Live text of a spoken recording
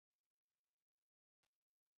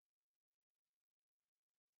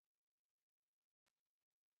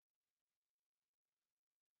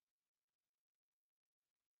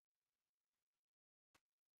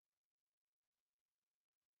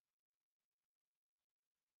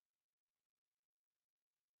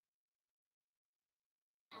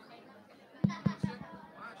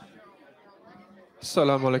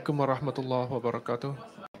Assalamualaikum warahmatullahi wabarakatuh.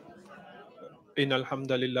 Innal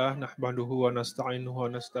hamdalillah nahmaduhu wa nasta'inuhu wa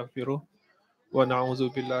nastaghfiruh wa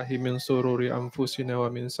na'udzu billahi min sururi anfusina wa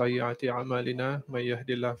min sayyiati a'malina may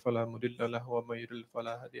yahdihillahu fala mudhillalah wa may yudhlil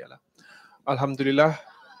fala hadiyalah. Alhamdulillah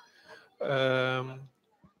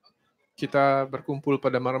kita berkumpul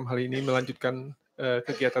pada malam hari ini melanjutkan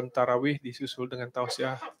kegiatan tarawih disusul dengan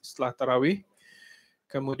tausiah setelah tarawih.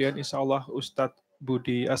 Kemudian insya Allah Ustadz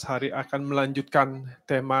Budi Ashari akan melanjutkan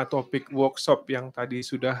tema topik workshop yang tadi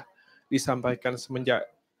sudah disampaikan semenjak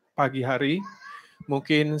pagi hari.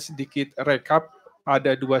 Mungkin sedikit rekap,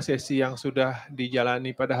 ada 2 sesi yang sudah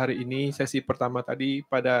dijalani pada hari ini. Sesi pertama tadi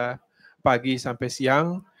pada pagi sampai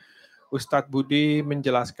siang, Ustadz Budi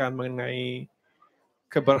menjelaskan mengenai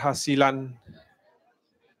keberhasilan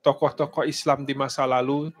tokoh-tokoh Islam di masa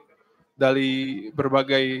lalu dari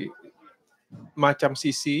berbagai macam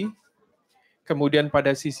sisi. Kemudian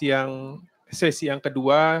pada sesi yang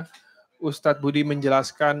kedua, Ustadz Budi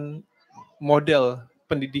menjelaskan model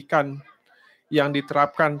pendidikan yang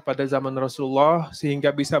diterapkan pada zaman Rasulullah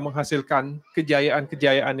sehingga bisa menghasilkan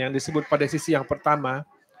kejayaan-kejayaan yang disebut pada sisi yang pertama.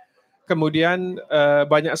 Kemudian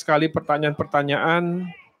banyak sekali pertanyaan-pertanyaan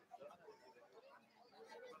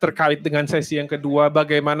terkait dengan sesi yang kedua,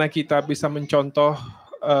 bagaimana kita bisa mencontoh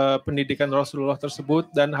pendidikan Rasulullah tersebut,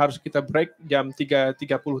 dan harus kita break jam 3.30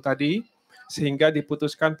 tadi, sehingga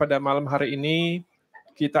diputuskan pada malam hari ini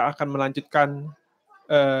kita akan melanjutkan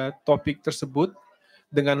topik tersebut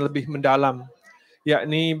dengan lebih mendalam,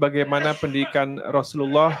 yakni bagaimana pendidikan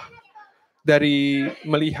Rasulullah dari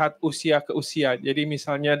melihat usia ke usia. Jadi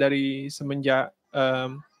misalnya dari sejak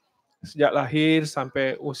lahir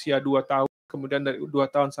sampai usia 2 tahun, kemudian dari 2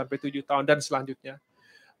 tahun sampai 7 tahun, dan selanjutnya.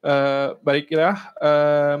 Baiklah,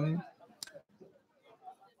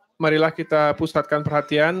 marilah kita pusatkan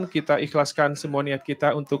perhatian, kita ikhlaskan semua niat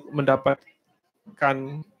kita untuk mendapatkan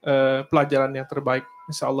pelajaran yang terbaik.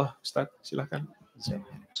 Insya Allah, Ustadz, silakan.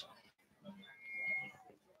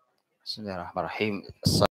 Bismillahirrahmanirrahim.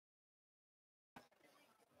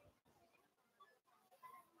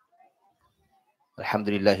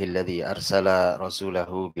 Alhamdulillahilladzi arsala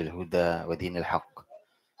rasulahu bil huda wa dinil haqq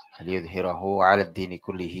liyudhhirahu 'ala ad-dini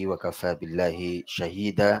kullihi wa kafa billahi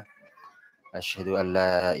syahida. Asyhadu an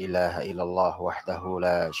la ilaha illallah wahdahu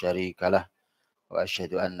la syarika lah wa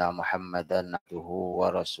asyhadu anna Muhammadan abduhu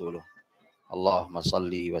wa rasuluh. Allahumma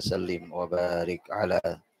salli wa sallim wa barik ala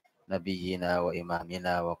nabiyyina wa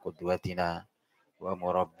imamina wa qudwatina wa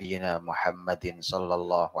murabbina Muhammadin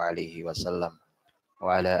sallallahu alaihi wasallam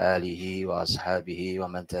wa ala alihi wa ashabihi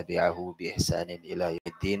wa man tabi'ahu bi ihsanin ila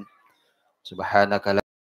yaumiddin. Subhanaka la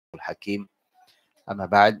hakim. Amma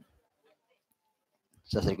ba'd.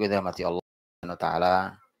 Saya dirahmati Allah Subhanahu wa taala.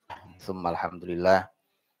 Tsumma alhamdulillah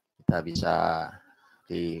kita bisa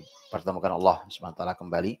dipertemukan Allah Subhanahu wa taala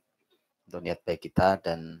kembali untuk niat baik kita,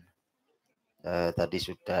 dan tadi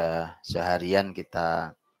sudah seharian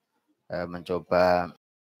kita mencoba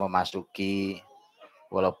memasuki,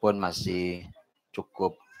 walaupun masih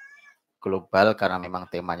cukup global karena memang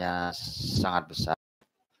temanya sangat besar,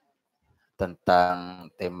 tentang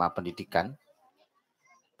tema pendidikan,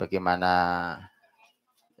 bagaimana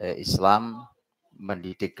Islam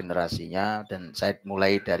mendidik generasinya, dan saya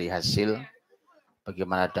mulai dari hasil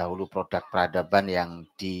bagaimana dahulu produk peradaban yang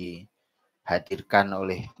dihadirkan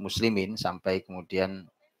oleh muslimin, sampai kemudian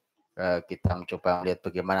kita mencoba melihat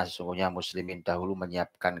bagaimana sesungguhnya muslimin dahulu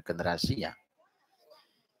menyiapkan generasinya.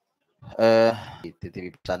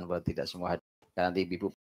 Titip pesan buat tidak semua hadir. Nanti Ibu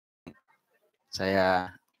saya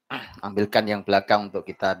ambilkan yang belakang untuk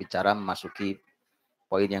kita bicara memasuki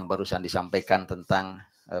poin yang barusan disampaikan tentang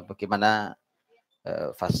bagaimana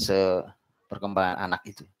fase perkembangan anak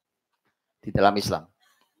itu di dalam Islam.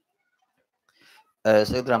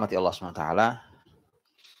 Saya dirahmati Allah SWT,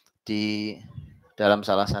 di dalam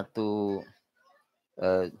salah satu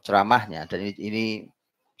ceramahnya, dan ini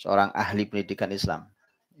seorang ahli pendidikan Islam,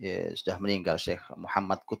 ya, sudah meninggal, Syekh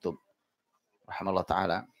Muhammad Kutub rahimahullah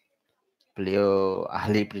ta'ala. Beliau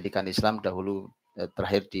ahli pendidikan Islam dahulu,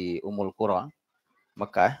 terakhir di Ummul Qura,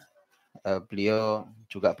 Mekah. Beliau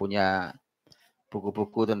juga punya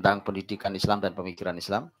buku-buku tentang pendidikan Islam dan pemikiran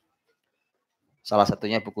Islam. Salah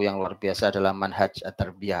satunya buku yang luar biasa adalah Manhaj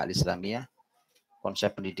At-Tarbiyah Al-Islamiyah,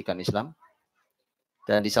 konsep pendidikan Islam.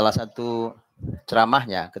 Dan di salah satu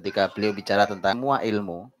ceramahnya ketika beliau bicara tentang semua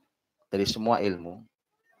ilmu, dari semua ilmu,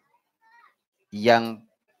 yang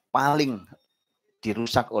paling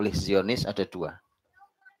dirusak oleh Zionis ada 2.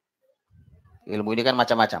 Ilmu ini kan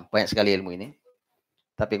macam-macam, banyak sekali ilmu ini.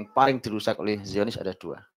 Tapi yang paling dirusak oleh Zionis ada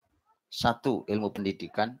 2. 1, ilmu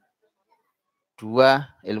pendidikan. 2,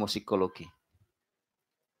 ilmu psikologi.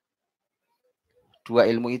 dua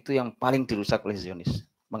ilmu itu yang paling dirusak oleh Zionis.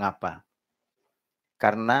 Mengapa?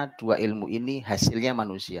 Karena dua ilmu ini hasilnya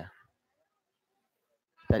manusia.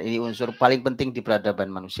 Dan ini unsur paling penting di peradaban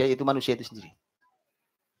manusia, yaitu manusia itu sendiri.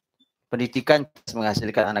 Pendidikan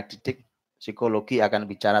menghasilkan anak didik, psikologi akan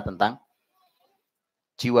bicara tentang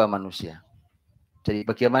jiwa manusia. Jadi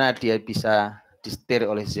bagaimana dia bisa disetir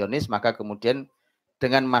oleh Zionis, maka kemudian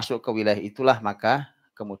dengan masuk ke wilayah itulah maka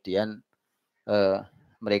kemudian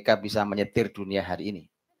mereka bisa menyetir dunia hari ini.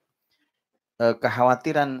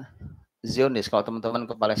 Kekhawatiran Zionis kalau teman-teman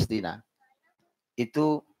ke Palestina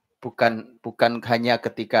itu bukan hanya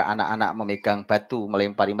ketika anak-anak memegang batu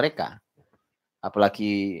melempari mereka,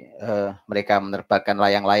 apalagi mereka menerbangkan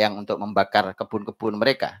layang-layang untuk membakar kebun-kebun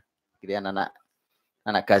mereka. Jadi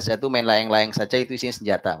anak Gaza itu main layang-layang saja itu isinya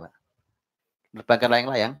senjata, Pak. Menerbangkan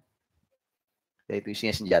layang-layang, itu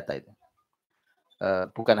isinya senjata itu.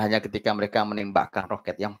 Bukan hanya ketika mereka menembakkan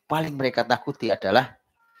roket, yang paling mereka takuti adalah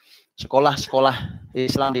sekolah-sekolah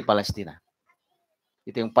Islam di Palestina.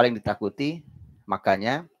 Itu yang paling ditakuti,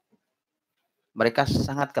 makanya mereka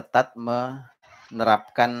sangat ketat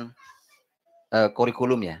menerapkan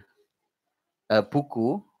kurikulumnya.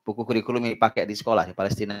 Buku kurikulum yang dipakai di sekolah di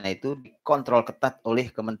Palestina itu dikontrol ketat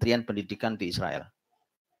oleh Kementerian Pendidikan di Israel.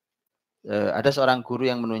 Ada seorang guru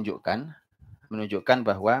yang menunjukkan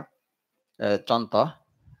bahwa contoh,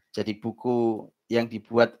 jadi buku yang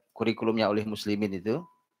dibuat kurikulumnya oleh muslimin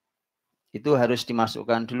itu harus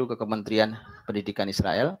dimasukkan dulu ke Kementerian Pendidikan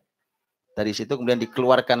Israel. Dari situ kemudian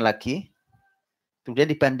dikeluarkan lagi, kemudian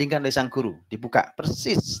dibandingkan oleh sang guru, dibuka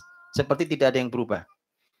persis seperti tidak ada yang berubah.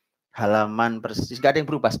 Halaman persis, nggak ada yang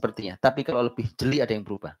berubah sepertinya. Tapi kalau lebih jeli ada yang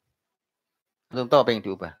berubah. Belum tahu apa yang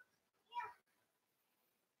diubah.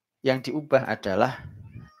 Yang diubah adalah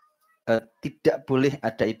tidak boleh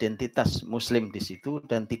ada identitas Muslim di situ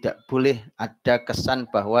dan tidak boleh ada kesan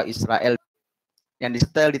bahwa Israel yang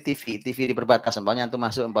disetel di TV di perbatasan, umpamanya itu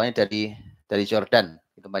masuk umpamanya dari Jordan,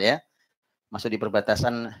 gitu ya, masuk di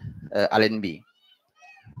perbatasan Allenby.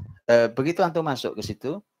 Begitu antum masuk ke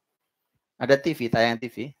situ, ada tayangan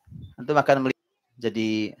TV, antum akan melihat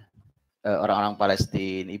jadi orang-orang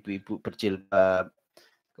Palestina, ibu-ibu berjilbab,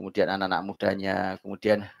 kemudian anak-anak mudanya,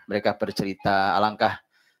 kemudian mereka bercerita alangkah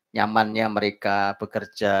nyamannya mereka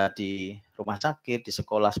bekerja di rumah sakit, di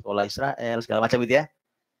sekolah-sekolah Israel, segala macam gitu ya.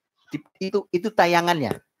 Itu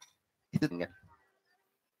tayangannya. Itu kan.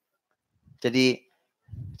 Jadi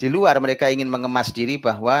di luar mereka ingin mengemas diri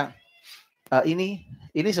bahwa ini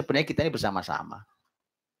sebenarnya kita ini bersama-sama.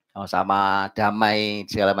 Sama damai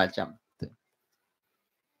segala macam.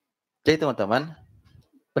 Jadi teman-teman,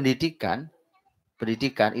 pendidikan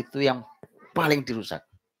itu yang paling dirusak.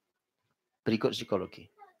 Berikut psikologi,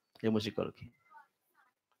 ilmu psikologi.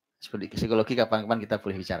 Seperti psikologi kapan-kapan kita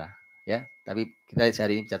boleh bicara, ya. Tapi kita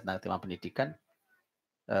hari ini bicara tentang tema pendidikan.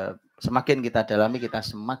 Semakin kita dalami, kita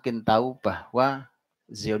semakin tahu bahwa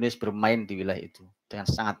Zionis bermain di wilayah itu dengan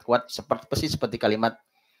sangat kuat, seperti kalimat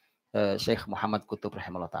Syekh Muhammad Qutb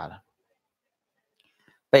rahimahullah ta'ala.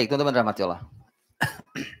 Baik, teman-teman rahmati Allah.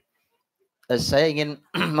 Saya ingin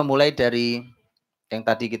memulai dari yang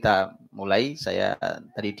tadi kita mulai. Saya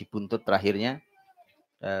tadi di buntut terakhirnya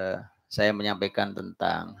saya menyampaikan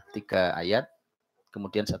tentang 3 ayat,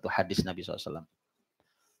 kemudian 1 hadis Nabi SAW.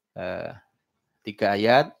 3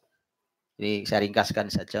 ayat, ini saya ringkaskan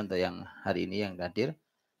saja untuk yang hari ini yang hadir.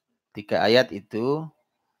 3 ayat itu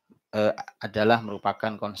adalah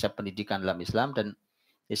merupakan konsep pendidikan dalam Islam, dan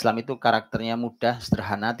Islam itu karakternya mudah,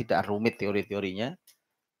 sederhana, tidak rumit teori-teorinya.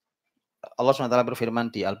 Allah SWT berfirman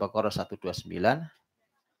di Al-Baqarah 129,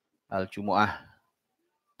 Al-Jumu'ah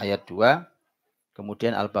ayat 2,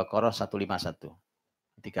 kemudian Al-Baqarah 151.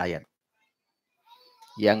 3 ayat.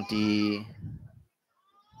 Yang di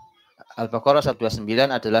Al-Baqarah 129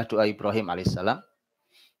 adalah doa Ibrahim alaihissalam.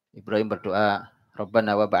 Ibrahim berdoa,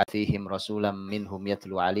 Rabbana wa ba'athihim rasulam minhum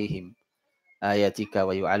yatlu alaihim ayatika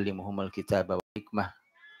wa yu'allimuhumul kitaba wa hikmah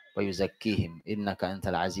wa yuzakkihim innaka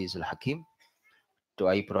antal azizul hakim.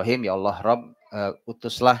 Doa Ibrahim, ya Allah Rabb,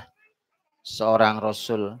 utuslah seorang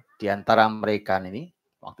rasul di antara mereka ini.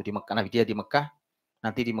 Waktu di Mekah, Nabi dia di Mekah,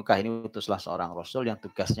 nanti di Mekah ini utuslah seorang rasul yang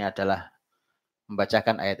tugasnya adalah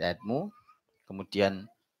membacakan ayat-ayatmu,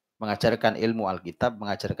 kemudian mengajarkan ilmu Alkitab,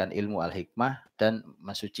 mengajarkan ilmu Al-Hikmah, dan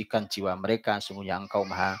mensucikan jiwa mereka. Sungguhnya engkau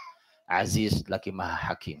maha aziz lagi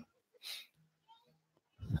maha hakim.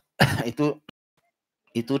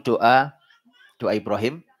 itu doa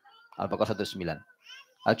Ibrahim, Al-Baqarah 129.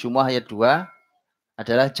 Al-Jumu'ah ayat 2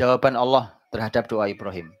 adalah jawaban Allah terhadap doa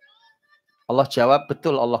Ibrahim. Allah jawab,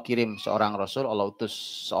 betul Allah kirim seorang rasul, Allah utus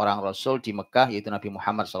seorang rasul di Mekah, yaitu Nabi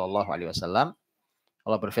Muhammad SAW.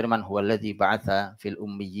 Allah berfirman, "Huwallazi ba'atsa fil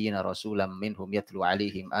ummiyina rasulam minhum yatlu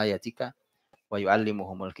 'alaihim ayatika wa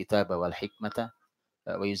yu'allimuhumul kitaba wal hikmata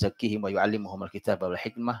wa yuzakkihim wa yu'allimuhumul kitaba wal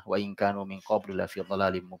hikmah wa in kanu min qablu lafi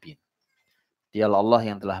dhalalin mubin." Dialah Allah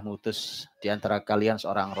yang telah mengutus di antara kalian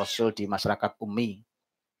seorang rasul di masyarakat ummi,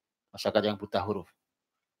 masyarakat yang buta huruf,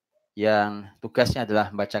 yang tugasnya adalah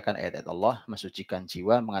membacakan ayat-ayat Allah, mensucikan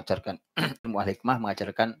jiwa, mengajarkan ilmu al-hikmah,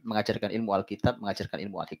 mengajarkan ilmu Alkitab, mengajarkan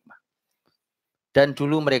ilmu al-hikmah. Dan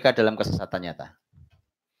dulu mereka dalam kesesatan nyata.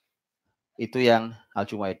 Itu yang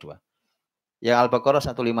Al-Jumu'ah ayat 2. Yang Al-Baqarah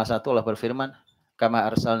 151 Allah berfirman, "Kama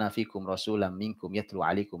arsalna fikum rasulam minkum yatlu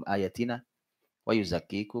 'alaikum ayatina wa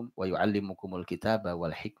yuzakkikum wa yu'allimukumul kitaba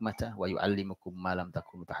wal hikmata wa yu'allimukum ma lam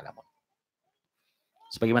takunu ta'lamun."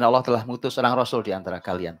 Sebagaimana Allah telah mengutus seorang rasul di antara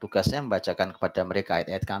kalian, tugasnya membacakan kepada mereka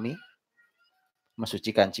ayat-ayat kami,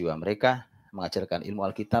 mensucikan jiwa mereka, mengajarkan ilmu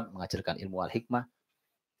Alkitab, mengajarkan ilmu al-hikmah,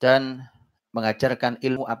 dan mengajarkan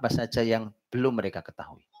ilmu apa saja yang belum mereka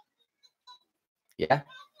ketahui. Ya,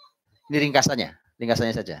 ini ringkasannya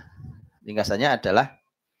saja. Ringkasannya adalah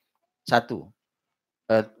satu,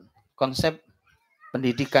 konsep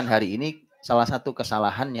pendidikan hari ini salah satu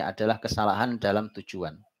kesalahannya adalah kesalahan dalam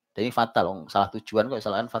tujuan. Dan ini fatal, salah tujuan kok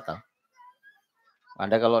kesalahan fatal.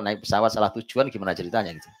 Anda kalau naik pesawat salah tujuan gimana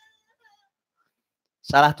ceritanya gitu?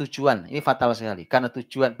 Salah tujuan, ini fatal sekali. Karena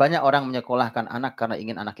tujuan, banyak orang menyekolahkan anak karena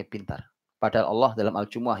ingin anaknya pintar. Padahal Allah dalam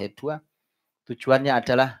Al-Jumu'ah ayat 2, tujuannya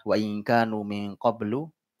adalah wa in kanu min qablu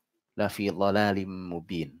la fi dhalalim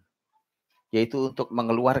mubin. Yaitu untuk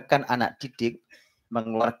mengeluarkan anak didik,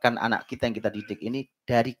 mengeluarkan anak kita yang kita didik ini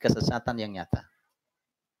dari kesesatan yang nyata.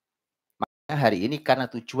 Maka hari ini karena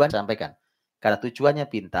tujuan sampaikan, karena tujuannya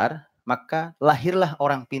pintar, maka lahirlah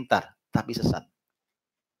orang pintar tapi sesat.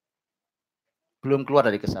 Belum keluar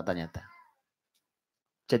dari kesesatan nyata.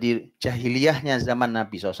 Jadi jahiliyahnya zaman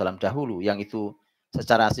Nabi SAW dahulu, yang itu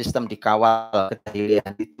secara sistem dikawal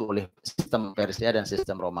kejahiliyahan itu oleh sistem Persia dan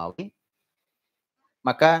sistem Romawi,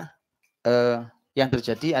 maka yang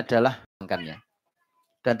terjadi adalah menghilangkannya.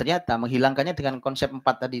 Dan ternyata menghilangkannya dengan konsep 4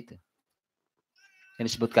 tadi itu, yang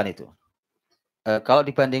disebutkan itu. Kalau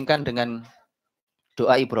dibandingkan dengan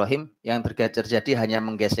doa Ibrahim, yang terjadi hanya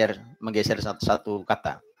menggeser satu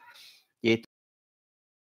kata, yaitu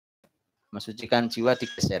mensucikan jiwa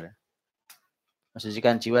digeser.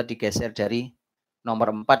 Mensucikan jiwa digeser dari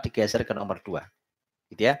nomor 4 digeser ke nomor 2.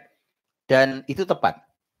 Gitu ya. Dan itu tepat.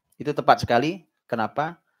 Itu tepat sekali.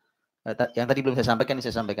 Kenapa? Yang tadi belum saya sampaikan, ini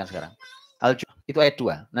saya sampaikan sekarang. Itu ayat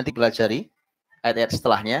 2. Nanti pelajari ayat-ayat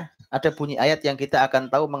setelahnya. Ada bunyi ayat yang kita akan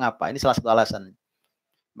tahu mengapa. Ini salah satu alasan.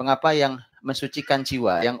 Mengapa yang mensucikan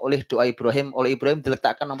jiwa, yang oleh doa Ibrahim,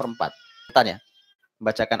 diletakkan nomor 4. Tanya.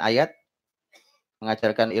 Membacakan ayat,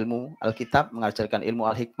 mengajarkan ilmu Alkitab, mengajarkan ilmu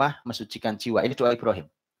Al-Hikmah, mensucikan jiwa. Ini doa Ibrahim.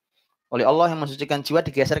 Oleh Allah yang mensucikan jiwa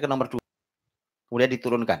digeser ke nomor 2. Kemudian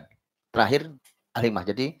diturunkan. Terakhir Al-Hikmah.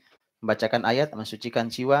 Jadi membacakan ayat,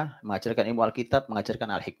 mensucikan jiwa, mengajarkan ilmu Alkitab, mengajarkan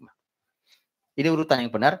Al-Hikmah. Ini urutan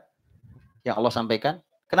yang benar yang Allah sampaikan.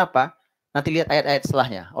 Kenapa? Nanti lihat ayat-ayat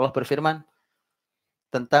setelahnya. Allah berfirman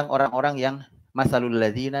tentang orang-orang yang masalul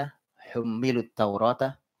ladzina hummilut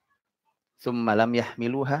taurata tsumma lam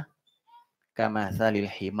yahmiluha kama salil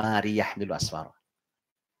himari yahmilu asfar.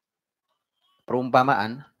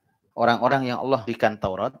 Perumpamaan orang-orang yang Allah berikan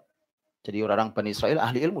Taurat. Jadi orang-orang Bani Israel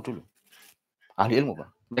ahli ilmu dulu. Ahli ilmu,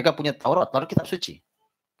 Bang. Mereka punya Taurat kitab suci.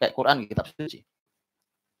 Kayak Quran kitab suci.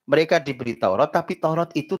 Mereka diberi Taurat, tapi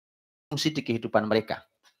Taurat itu fungsi di kehidupan mereka.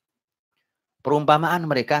 Perumpamaan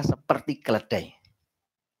mereka seperti keledai.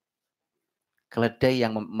 Keledai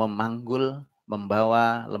yang memanggul,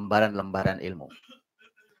 membawa lembaran-lembaran ilmu.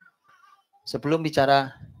 Sebelum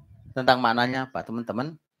bicara tentang maknanya apa,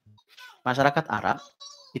 teman-teman, masyarakat Arab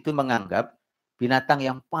itu menganggap binatang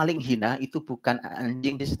yang paling hina itu bukan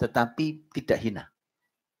anjing, tetapi tidak hina.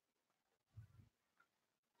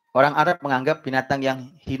 Orang Arab menganggap binatang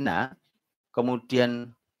yang hina,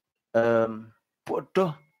 kemudian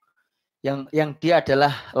bodoh, yang dia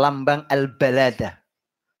adalah lambang al-balada.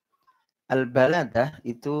 Al-balada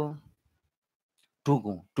itu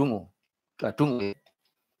dungu.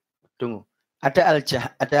 Ada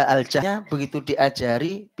aljahnya, begitu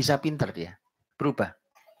diajari bisa pintar dia, berubah.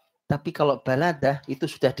 Tapi kalau balada itu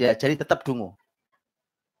sudah diajari tetap dungu,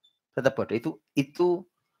 tetap bodoh.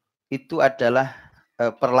 Itu adalah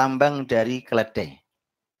perlambang dari keledai.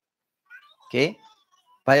 Oke,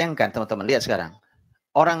 bayangkan teman-teman, lihat sekarang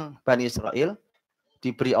orang Bani Israel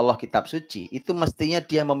diberi Allah kitab suci, itu mestinya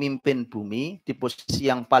dia memimpin bumi di posisi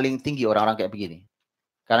yang paling tinggi, orang-orang kayak begini,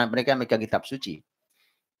 karena mereka megang kitab suci.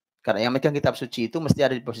 Karena yang megang kitab suci itu mesti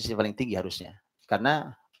ada di posisi paling tinggi harusnya.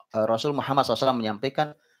 Karena Rasul Muhammad SAW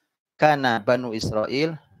menyampaikan kana Banu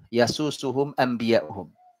Israel yasusuhum anbiya'uhum.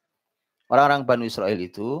 Orang-orang Banu Israel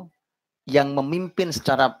itu yang memimpin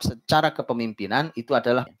secara kepemimpinan itu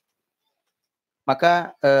adalah,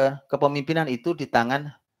 maka kepemimpinan itu di tangan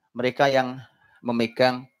mereka yang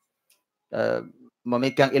memegang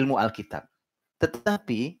ilmu Alkitab.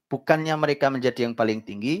 Tetapi bukannya mereka menjadi yang paling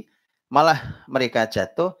tinggi, malah mereka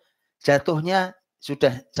jatuhnya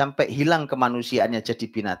sudah sampai hilang kemanusiaannya jadi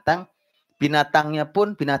binatang. Binatangnya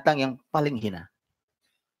pun binatang yang paling hina.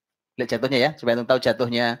 Lihat jatuhnya ya, supaya tahu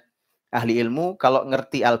jatuhnya ahli ilmu. Kalau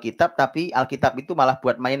ngerti Alkitab, tapi Alkitab itu malah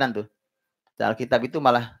buat mainan tuh. Dan Alkitab itu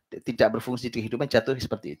malah tidak berfungsi di kehidupan, jatuh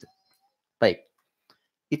seperti itu. Baik,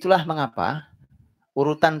 itulah mengapa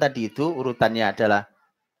urutan tadi itu, urutannya adalah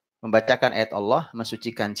membacakan ayat Allah,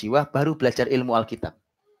 mensucikan jiwa, baru belajar ilmu Alkitab.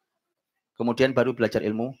 Kemudian baru belajar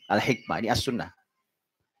ilmu Al-Hikmah, ini As-Sunnah.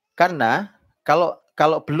 Karena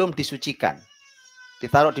kalau belum disucikan,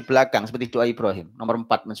 ditaruh di belakang seperti doa Ibrahim, nomor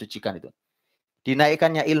 4 mensucikan itu.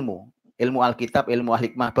 Dinaikkannya ilmu Alkitab, ilmu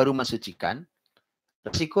Al-Hikmah baru mensucikan.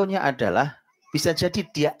 Resikonya adalah bisa jadi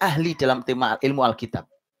dia ahli dalam tema ilmu Alkitab,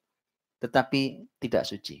 tetapi tidak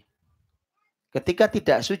suci. Ketika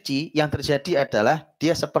tidak suci, yang terjadi adalah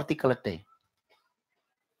dia seperti keledai.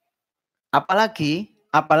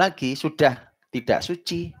 Apalagi sudah tidak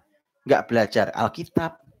suci, nggak belajar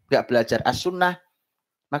Alkitab, nggak belajar As-Sunnah.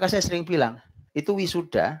 Maka saya sering bilang, itu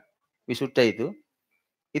wisuda itu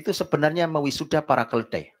sebenarnya mewisuda para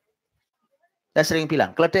keledai. Saya sering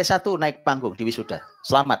bilang, keledai 1 naik panggung di wisuda.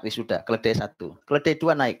 Selamat wisuda, keledai 1. Keledai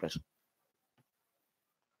 2 naik.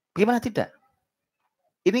 Gimana tidak?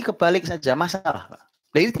 Ini kebalik saja masalah.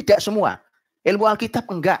 Nah, ini tidak semua. Ilmu Alkitab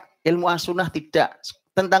enggak, ilmu As-Sunnah tidak,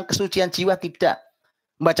 tentang kesucian jiwa tidak,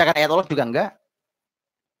 membacakan ayat Allah juga enggak.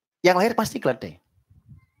 Yang lahir pasti keledai.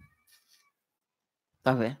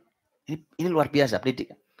 Tahu ya? Ini luar biasa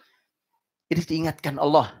pendidikan. Ini diingatkan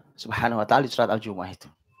Allah Subhanahu wa taala di surat Al-Jumu'ah itu.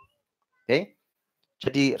 Oke?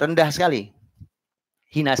 Jadi rendah sekali,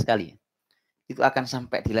 hina sekali. Itu akan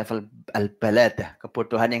sampai di level al-baladah,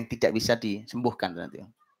 kebodohan yang tidak bisa disembuhkan nanti.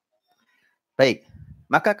 Baik,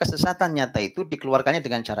 maka kesesatan nyata itu dikeluarkannya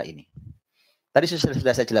dengan cara ini. Tadi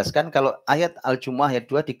sudah saya jelaskan kalau ayat Al-Jumu'ah ayat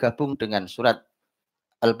 2 digabung dengan surat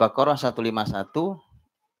Al-Baqarah 151.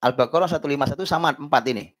 Al-Baqarah 151 sama 4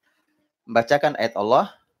 ini. Membacakan ayat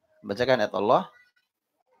Allah,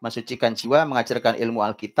 mensucikan jiwa, mengajarkan ilmu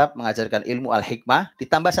Alkitab, mengajarkan ilmu Al-Hikmah,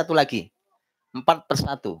 ditambah satu lagi,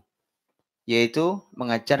 4+1, yaitu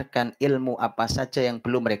mengajarkan ilmu apa saja yang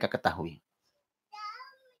belum mereka ketahui.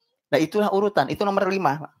 Nah, itulah urutan, itu nomor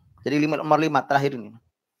 5. Jadi nomor 5 terakhir ini.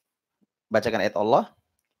 Bacakan ayat Allah.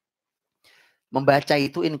 Membaca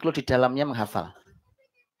itu include di dalamnya menghafal.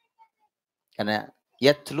 Karena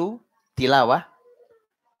yatlu tilawah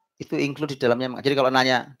itu include di dalamnya. Jadi kalau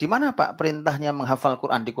nanya, di mana Pak perintahnya menghafal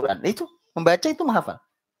Quran di Quran? Itu membaca itu menghafal.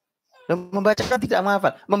 Dan membaca kan tidak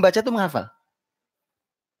menghafal. Membaca itu menghafal.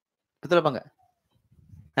 Betul apa enggak?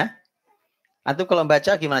 Hah? Antum kalau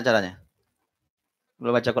membaca gimana caranya?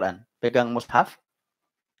 Belum baca Quran, pegang mushaf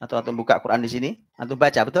atau antum buka Quran di sini, antum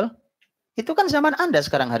baca, betul? Itu kan zaman Anda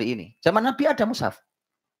sekarang hari ini. Zaman Nabi ada mushaf.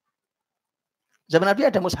 Zaman Nabi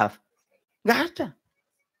ada mushaf? Enggak ada.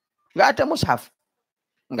 Enggak ada mushaf.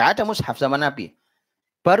 Enggak ada mushaf zaman Nabi.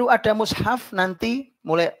 Baru ada mushaf nanti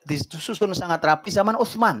mulai disusun sangat rapi zaman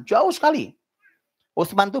Utsman. Jauh sekali.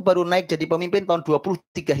 Utsman itu baru naik jadi pemimpin tahun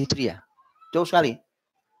 23 Hijriah. Jauh sekali.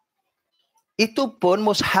 Itu pun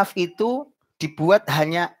mushaf itu dibuat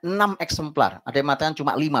hanya 6 eksemplar. Ada yang mengatakan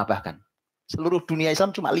cuma 5 bahkan. Seluruh dunia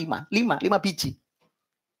Islam cuma 5 biji.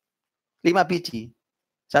 5 biji.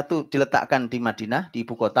 Satu diletakkan di Madinah, di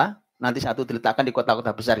ibu kota. Nanti satu diletakkan di kota-kota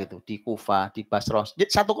besar gitu. Di Kufah, di Basra.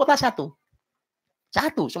 Satu kota satu.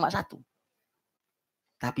 Cuma satu.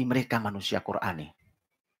 Tapi mereka manusia Qur'ani.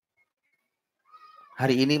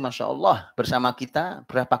 Hari ini Masya Allah bersama kita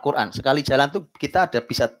berapa Quran. Sekali jalan tuh kita ada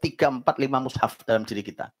bisa 3, 4, 5 mushaf dalam diri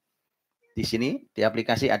kita. Di sini di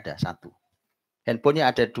aplikasi ada 1. Handphonenya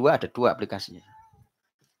ada 2 aplikasinya.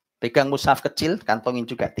 Pegang mushaf kecil, kantongin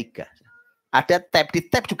juga 3. Ada tab, di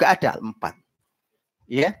tab juga ada 4.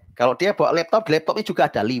 Ya, kalau dia bawa laptop, di laptopnya juga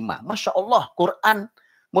ada 5. Masya Allah, Quran,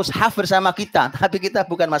 mushaf bersama kita, tapi kita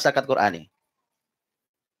bukan masyarakat Qurani.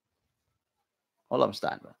 Allah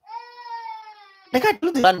musta'an. Mereka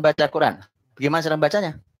dulu tidak baca Quran. Bagaimana cara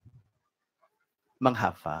bacanya?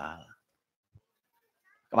 Menghafal.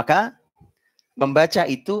 Maka membaca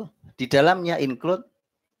itu di dalamnya include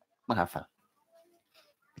menghafal.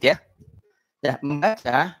 Ya,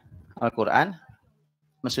 membaca Al-Quran,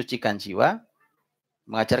 mensucikan jiwa,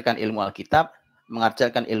 mengajarkan ilmu Alkitab,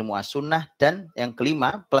 mengajarkan ilmu As-Sunnah, dan yang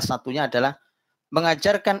kelima plus satunya adalah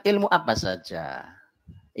mengajarkan ilmu apa saja.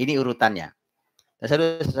 Ini urutannya. Dan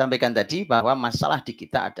saya sudah sampaikan tadi bahwa masalah di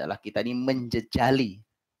kita adalah kita ini menjejali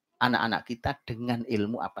anak-anak kita dengan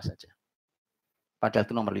ilmu apa saja. Padahal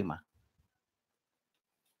itu nomor 5.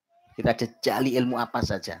 Kita jejali ilmu apa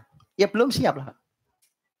saja. Ya belum siap lah.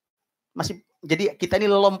 Masih, jadi kita ini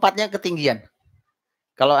lompatnya ketinggian.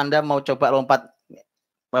 Kalau Anda mau coba lompat,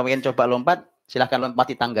 pengen coba lompat, silahkan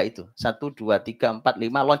lompati tangga itu. 1, 2, 3, 4,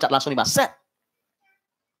 5, loncat langsung 5. Set.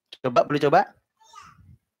 Coba, boleh coba?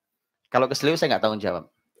 Kalau keseleo saya nggak tahu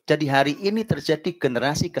jawab. Jadi hari ini terjadi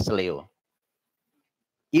generasi keseleo.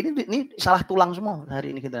 Ini salah tulang semua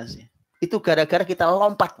hari ini generasi. Itu gara-gara kita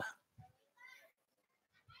lompat, Pak.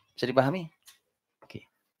 Bisa dipahami? Oke.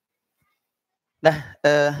 Nah,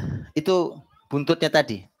 itu buntutnya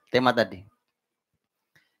tadi, tema tadi.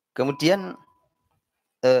 Kemudian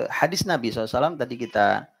hadis Nabi SAW tadi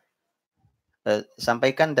kita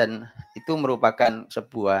sampaikan, dan itu merupakan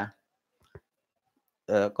sebuah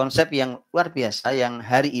konsep yang luar biasa yang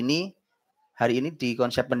hari ini di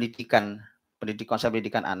konsep pendidikan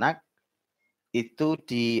anak itu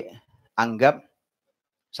dianggap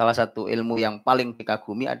salah satu ilmu yang paling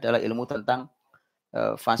dikagumi adalah ilmu tentang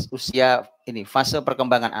fase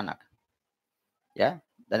perkembangan anak. Ya,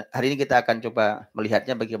 dan hari ini kita akan coba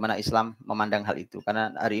melihatnya bagaimana Islam memandang hal itu,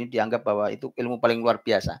 karena hari ini dianggap bahwa itu ilmu paling luar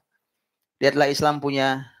biasa. Lihatlah, Islam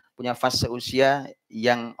punya fase usia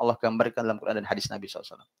yang Allah gambarkan dalam Quran dan hadis Nabi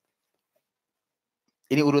SAW.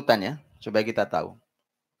 Ini urutannya supaya kita tahu.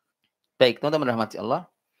 Baik, teman-teman rahmati Allah.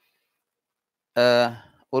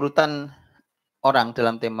 Urutan orang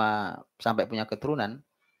dalam tema sampai punya keturunan,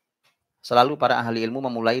 selalu para ahli ilmu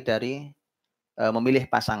memulai dari memilih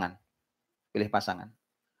pasangan. Pilih pasangan.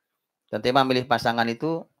 Dan tema milih pasangan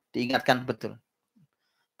itu diingatkan betul.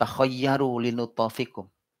 Takhayyaru linutafikum.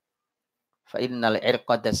 Fa innal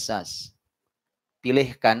irqa dassas.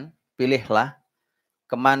 Pilihlah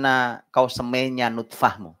kemana kau semainya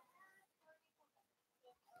nutfahmu.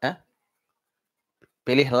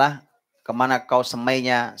 Pilihlah kemana kau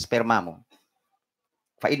semainya spermamu.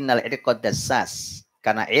 Fa innal irqa dassas.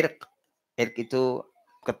 Karena irq itu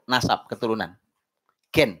nasab, keturunan.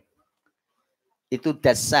 Gen. Itu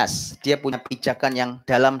dassas. Dia punya pijakan yang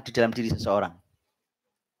dalam di dalam diri seseorang.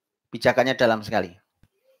 Pijakannya dalam sekali.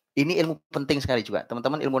 Ini ilmu penting sekali juga.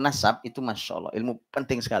 Teman-teman, ilmu nasab itu Masya Allah, ilmu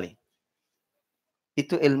penting sekali.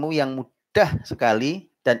 Itu ilmu yang mudah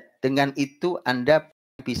sekali, dan dengan itu Anda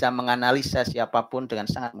bisa menganalisa siapapun dengan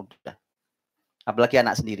sangat mudah. Apalagi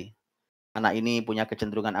anak sendiri. Anak ini punya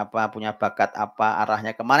kecenderungan apa, punya bakat apa,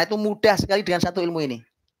 arahnya kemana, itu mudah sekali dengan satu ilmu ini.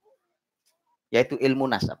 Yaitu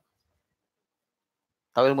ilmu nasab.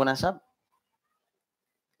 Tahu ilmu nasab?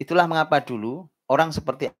 Itulah mengapa dulu orang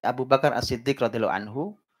seperti Abu Bakar As-Siddiq radhiyallahu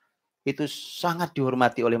anhu itu sangat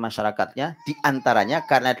dihormati oleh masyarakatnya, diantaranya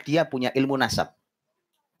karena dia punya ilmu nasab.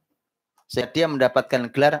 Sehingga dia mendapatkan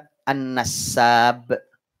gelar An-Nasab,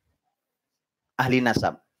 ahli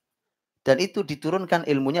nasab. Dan itu diturunkan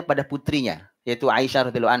ilmunya pada putrinya, yaitu Aisyah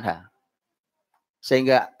radhiyallahu anha.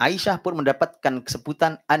 Sehingga Aisyah pun mendapatkan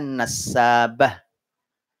sebutan An-Nasabah,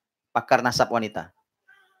 pakar nasab wanita.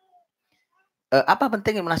 Apa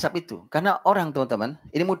pentingnya menasab itu? Karena orang, teman-teman,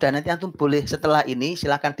 ini mudah, nanti antum boleh setelah ini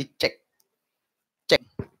silahkan dicek. Cek.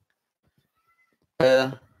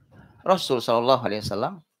 Rasul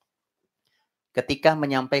SAW ketika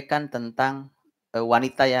menyampaikan tentang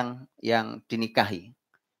wanita yang dinikahi,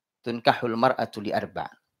 tunkahul mar'atu li arba,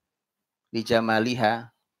 li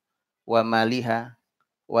jamaliha wa maliha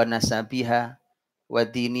wa nasabiha wa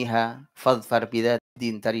diniha fadfar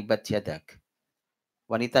bidatin taribat yadak.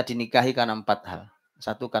 Wanita dinikahi karena 4 hal.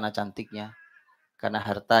 1, karena cantiknya, karena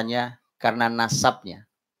hartanya, karena nasabnya,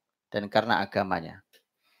 dan karena agamanya.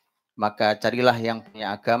 Maka carilah yang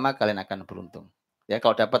punya agama, kalian akan beruntung. Ya,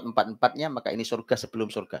 kalau dapat 4-4-nya, maka ini surga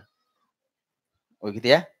sebelum surga. Oh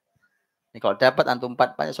gitu ya. Ini kalau dapat antum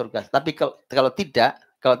 4-4-nya surga. Tapi kalau tidak,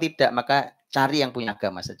 maka cari yang punya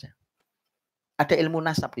agama saja. Ada ilmu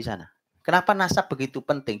nasab di sana. Kenapa nasab begitu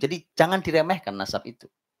penting? Jadi jangan diremehkan nasab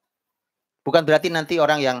itu. Bukan berarti nanti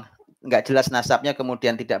orang yang nggak jelas nasabnya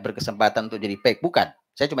kemudian tidak berkesempatan untuk jadi baik. Bukan.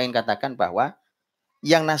 Saya cuma ingin katakan bahwa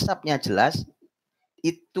yang nasabnya jelas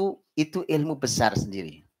itu ilmu besar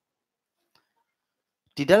sendiri.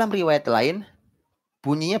 Di dalam riwayat lain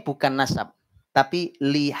bunyinya bukan nasab, tapi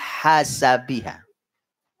lihasabiha.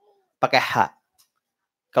 Pakai ha.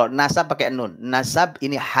 Kalau nasab pakai nun. Nasab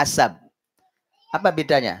ini hasab. Apa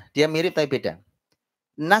bedanya? Dia mirip tapi beda.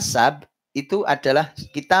 Nasab itu adalah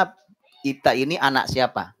kita ini anak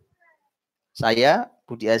siapa? Saya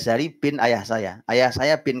Budi Ashari bin ayah saya. Ayah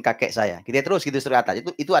saya bin kakek saya. Kita terus gitu atas.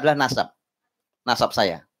 Itu adalah nasab. Nasab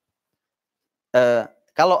saya.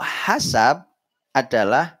 Kalau hasab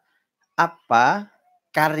adalah apa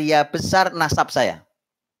karya besar nasab saya.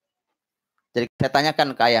 Jadi saya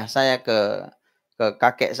tanyakan ke ayah saya, ke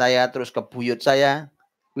kakek saya, terus ke buyut saya.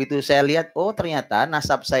 Begitu saya lihat, oh ternyata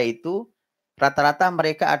nasab saya itu rata-rata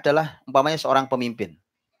mereka adalah umpamanya seorang pemimpin.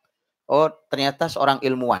 Oh ternyata seorang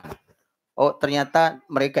ilmuwan. Oh ternyata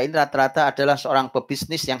mereka ini rata-rata adalah seorang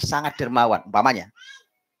pebisnis yang sangat dermawan, umpamanya.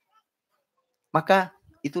 Maka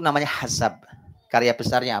itu namanya hasab. Karya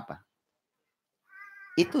besarnya apa?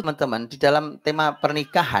 Itu teman-teman di dalam tema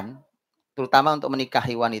pernikahan, terutama untuk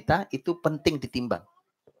menikahi wanita, itu penting ditimbang.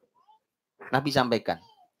 Nabi sampaikan.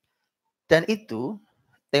 Dan itu,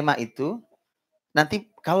 tema itu,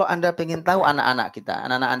 nanti kalau Anda pengen tahu anak-anak kita,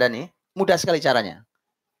 anak-anak Anda nih, mudah sekali caranya.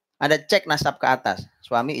 Anda cek nasab ke atas.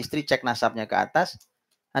 Suami istri cek nasabnya ke atas.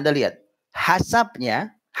 Anda lihat.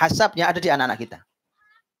 Hasabnya ada di anak-anak kita.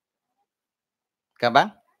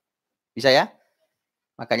 Gampang? Bisa ya?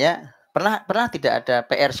 Makanya, pernah tidak ada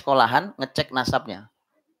PR sekolahan ngecek nasabnya?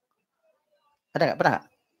 Ada nggak? Pernah nggak?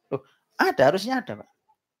 Loh, ada, harusnya ada, Pak.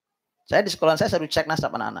 Saya di sekolah saya selalu cek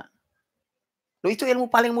nasab anak-anak. Loh, itu ilmu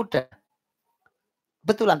paling mudah.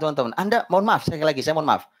 Betulan teman-teman. Anda, mohon maaf, sekali lagi, saya mohon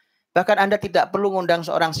maaf. Bahkan Anda tidak perlu ngundang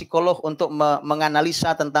seorang psikolog untuk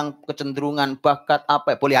menganalisa tentang kecenderungan, bakat,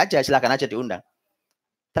 apa. Boleh aja, silakan aja diundang.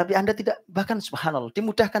 Tapi Anda tidak, bahkan subhanallah,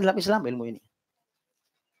 dimudahkan dalam Islam ilmu ini.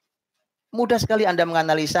 Mudah sekali Anda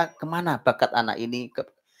menganalisa kemana bakat anak ini.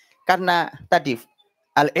 Karena tadi,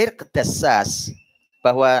 al-irq dassas,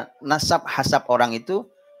 bahwa nasab hasab orang itu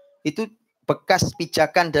bekas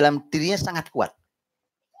pijakan dalam dirinya sangat kuat.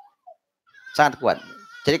 Sangat kuat.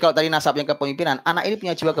 Jadi kalau tadi nasabnya kepemimpinan, anak ini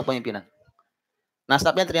punya jiwa kepemimpinan.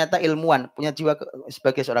 Nasabnya ternyata ilmuwan, punya jiwa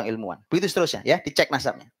sebagai seorang ilmuwan. Begitu seterusnya ya, dicek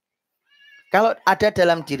nasabnya. Kalau ada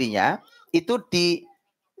dalam dirinya, itu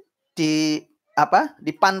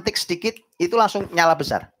dipantik sedikit, itu langsung nyala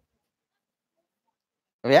besar.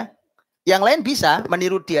 Ya. Yang lain bisa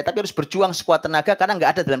meniru dia, tapi harus berjuang sekuat tenaga karena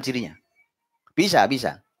nggak ada dalam dirinya. Bisa.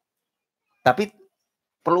 Tapi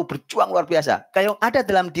perlu berjuang luar biasa. Kalau ada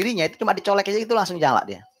dalam dirinya, itu cuma dicolek aja, itu langsung nyala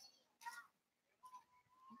dia.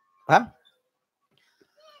 Paham?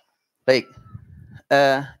 Baik.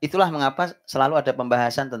 Itulah mengapa selalu ada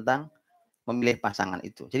pembahasan tentang memilih pasangan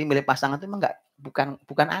itu. Jadi memilih pasangan itu memang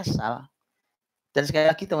bukan asal. Dan sekali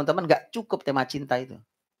lagi teman-teman, nggak cukup tema cinta itu.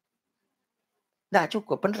 Nggak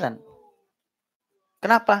cukup, beneran.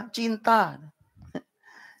 Kenapa? Cinta.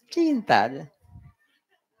 Cinta.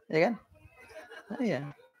 Ya kan?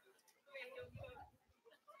 Iya.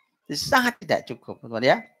 Sangat tidak cukup, teman-teman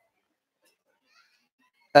ya.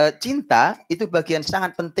 Cinta itu bagian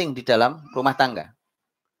sangat penting di dalam rumah tangga.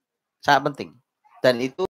 Sangat penting. Dan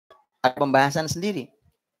itu ada pembahasan sendiri.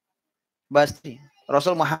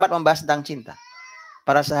 Rasul Muhammad membahas tentang cinta.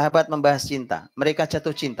 Para sahabat membahas cinta. Mereka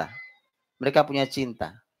jatuh cinta. Mereka punya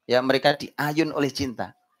cinta. Ya, mereka diayun oleh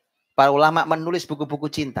cinta. Para ulama menulis buku-buku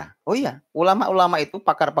cinta. Oh iya, ulama-ulama itu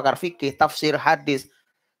pakar-pakar fikih, tafsir, hadis.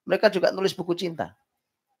 Mereka juga nulis buku cinta.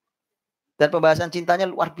 Dan pembahasan cintanya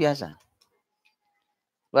luar biasa.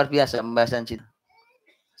 Luar biasa pembahasan cinta.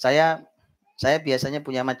 Saya biasanya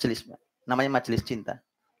punya majelis, namanya majelis cinta.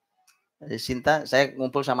 Cinta, saya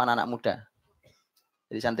ngumpul sama anak-anak muda.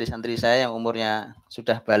 Jadi santri-santri saya yang umurnya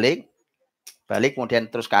sudah balik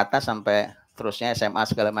kemudian terus ke atas sampai terusnya SMA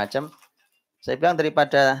segala macam. Saya bilang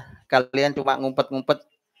daripada kalian cuma ngumpet-ngumpet,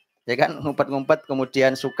 ya kan, ngumpet-ngumpet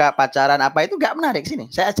kemudian suka pacaran apa itu nggak menarik.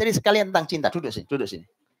 Sini, saya ajari sekalian tentang cinta. Duduk sini.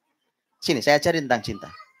 Sini, saya ajari tentang cinta.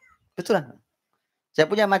 Betulan. Saya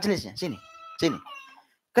punya majelisnya. Sini.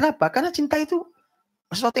 Kenapa? Karena cinta itu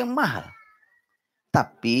sesuatu yang mahal.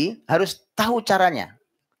 Tapi harus tahu caranya.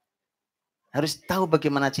 Harus tahu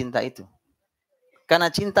bagaimana cinta itu. Karena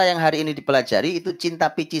cinta yang hari ini dipelajari itu cinta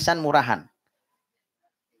picisan murahan.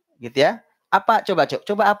 Gitu ya.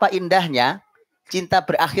 Coba apa indahnya cinta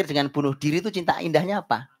berakhir dengan bunuh diri, itu cinta indahnya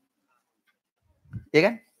apa?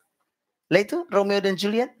 Ya kan? Lah itu Romeo dan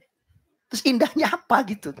Juliet. Terus indahnya apa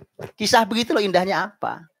gitu? Kisah begitu loh, indahnya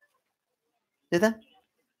apa? Gitu?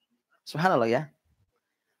 Subhanallah ya.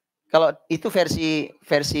 Kalau itu versi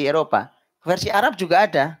Eropa. Versi Arab juga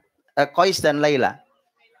ada. Qais dan Laila.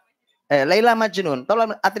 Laila Majnun.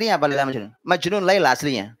 Tahu artinya apa Laila Majnun? Majnun Laila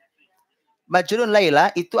aslinya. Majnun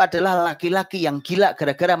Laila itu adalah laki-laki yang gila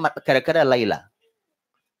gara-gara Laila.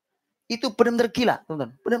 Itu benar-benar gila,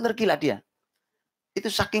 teman-teman. Benar-benar gila dia. Itu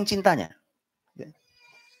saking cintanya.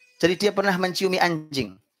 Jadi dia pernah menciumi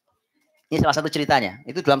anjing. Ini salah satu ceritanya.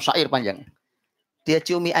 Itu dalam syair panjang. Dia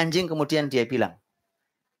ciumi anjing kemudian dia bilang,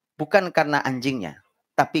 bukan karena anjingnya,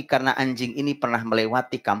 tapi karena anjing ini pernah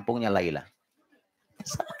melewati kampungnya Laila.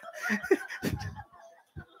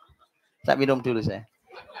 Saya minum dulu saya.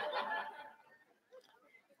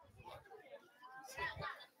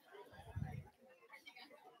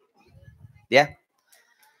 Ya.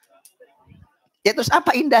 Ya terus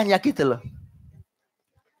apa indahnya gitu loh.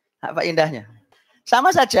 Apa indahnya?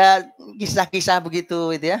 Sama saja kisah-kisah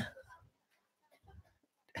begitu itu ya.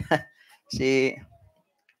 si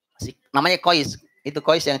namanya Kois. Itu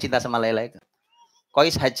Kois yang cinta sama Laila itu.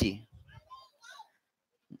 Kois haji.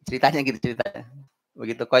 Ceritanya gitu ceritanya.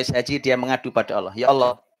 Begitu Kois haji dia mengadu pada Allah. Ya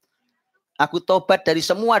Allah, aku tobat dari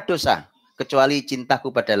semua dosa kecuali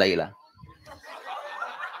cintaku pada Laila.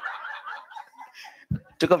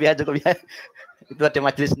 Cukup ya, cukup ya. Itu ada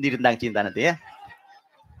majelis sendiri tentang cinta nanti ya.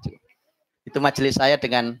 Itu majelis saya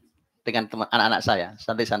dengan teman anak-anak saya,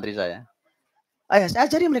 santri-santri saya. Ayo, saya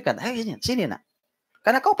ajari mereka. Ayo sini nak.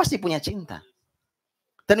 Karena kau pasti punya cinta.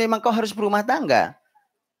 Dan memang kau harus berumah tangga.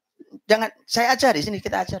 Jangan saya ajari sini,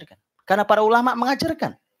 kita ajarkan. Karena para ulama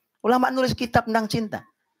mengajarkan. Ulama nulis kitab tentang cinta.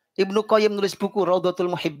 Ibnu Qayyim nulis buku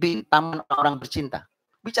Raudhatul Muhibbin, Taman Orang Bercinta.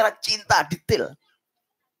 Bicara cinta detail.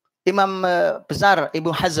 Imam besar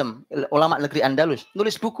Ibnu Hazm, ulama negeri Andalus,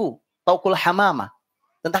 nulis buku Tauqul Hamamah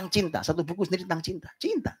tentang cinta. Satu buku sendiri tentang cinta.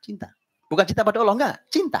 Cinta, cinta. Bukan cinta pada Allah, enggak.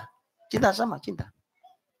 Cinta. Cinta sama cinta.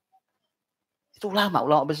 Itu ulama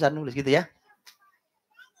besar nulis gitu ya.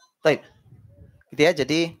 Baik. Gitu ya,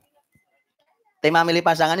 jadi tema milih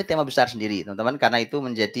pasangan ini tema besar sendiri, teman-teman, karena itu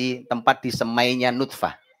menjadi tempat disemainya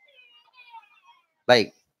nutfah.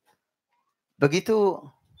 Baik.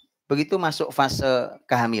 Begitu masuk fase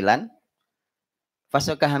kehamilan.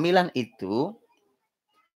 Fase kehamilan itu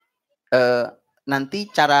nanti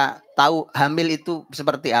cara tahu hamil itu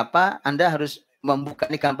seperti apa, Anda harus membuka,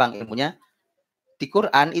 ini gampang ilmunya. Di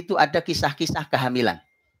Quran itu ada kisah-kisah kehamilan.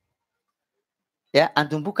 Ya,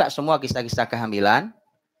 antum buka semua kisah-kisah kehamilan.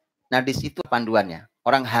 Nah, di situ panduannya.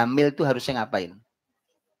 Orang hamil itu harusnya ngapain?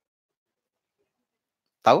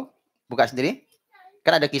 Tahu? Buka sendiri.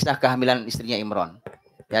 Kan ada kisah kehamilan istrinya Imran.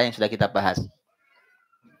 Ya, yang sudah kita bahas.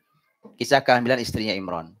 Kisah kehamilan istrinya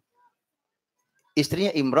Imran.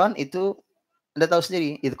 Istrinya Imran itu Anda tahu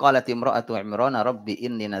sendiri. Idh qalat imra'atu Imran rabbi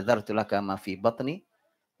inni nadzartu laka ma fi batni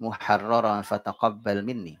muharraran fataqabbal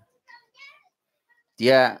minni.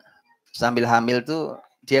 Dia sambil hamil tuh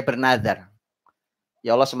dia bernazar.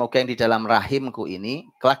 Ya Allah, semoga yang di dalam rahimku ini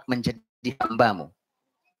kelak menjadi hambamu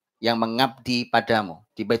yang mengabdi padamu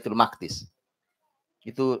di Baitul Maqdis.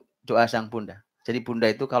 Itu doa sang bunda. Jadi bunda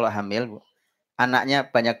itu kalau hamil, anaknya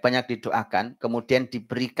banyak-banyak didoakan, kemudian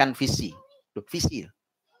diberikan visi. Visi.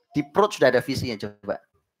 Di perut sudah ada visinya, coba.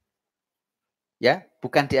 Ya,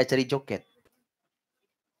 bukan diajari joget.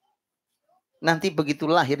 Nanti begitu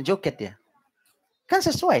lahir joget ya. Kan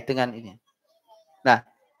sesuai dengan ini. Nah,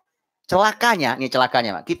 celakanya,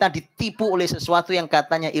 kita ditipu oleh sesuatu yang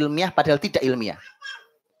katanya ilmiah padahal tidak ilmiah.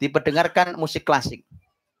 Diperdengarkan musik klasik.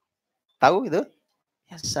 Tahu itu?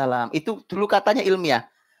 Ya salam. Itu dulu katanya ilmiah.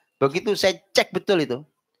 Begitu saya cek betul itu.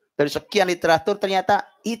 Dari sekian literatur ternyata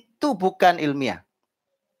itu bukan ilmiah.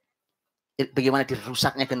 Bagaimana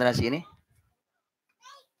dirusaknya generasi ini?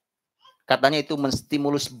 Katanya itu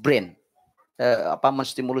menstimulus brain.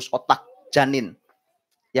 Menstimulus otak janin.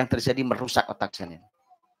 Yang terjadi merusak otak janin.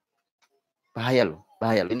 Bahaya loh.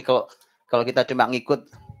 Ini kalau kita cuma ngikut,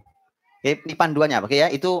 ini panduannya, oke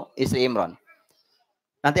ya? Itu istri Imran.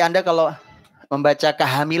 Nanti Anda kalau membaca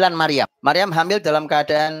kehamilan Maryam. Maryam hamil dalam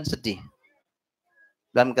keadaan sedih.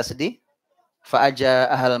 Dalam kesedih. Fa'aja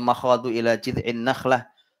ahal makhadu ila jid'in nakhlah.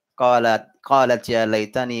 Qalat ya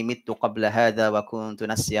laitani mittu qabla hadha wa kuntu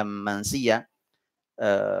nasyam mansiya.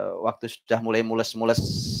 Waktu sudah mulai mules-mules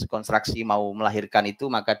konstruksi mau melahirkan itu,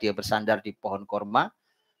 maka dia bersandar di pohon korma.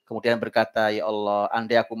 Kemudian berkata, ya Allah,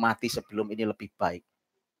 andai aku mati sebelum ini lebih baik.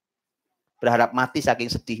 Berharap mati saking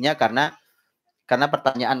sedihnya karena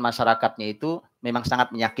pertanyaan masyarakatnya itu memang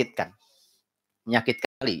sangat menyakitkan. Menyakit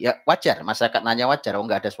kali. Ya wajar, masyarakat nanya wajar, oh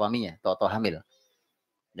nggak ada suaminya, atau hamil.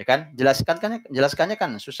 Ya kan? Jelaskannya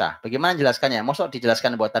kan susah. Bagaimana jelaskannya? Maksud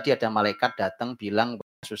dijelaskan bahwa tadi ada malaikat datang bilang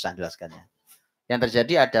susah jelaskannya. Yang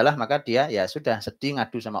terjadi adalah maka dia ya sudah sedih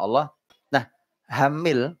ngadu sama Allah. Nah,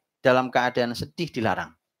 hamil dalam keadaan sedih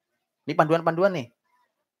dilarang. Ini panduan-panduan nih.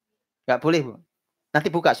 Nggak boleh, Bu. Nanti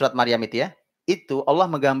buka surat Maryam itu ya. Itu Allah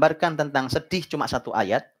menggambarkan tentang sedih cuma 1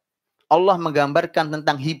 ayat. Allah menggambarkan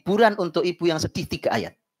tentang hiburan untuk ibu yang sedih 3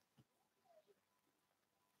 ayat.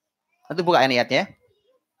 Nanti buka ayatnya.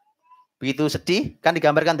 Begitu sedih, kan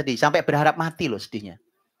digambarkan tadi. Sampai berharap mati loh sedihnya.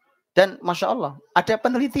 Dan Masya Allah, ada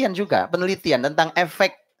penelitian tentang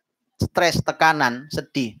efek stres, tekanan,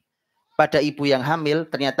 sedih pada ibu yang hamil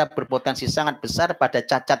ternyata berpotensi sangat besar pada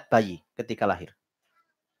cacat bayi ketika lahir.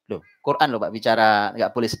 Loh, Quran loh Pak bicara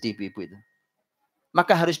nggak boleh sedih ibu itu.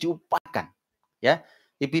 maka harus diupayakan. Ya,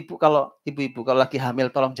 ibu-ibu kalau lagi hamil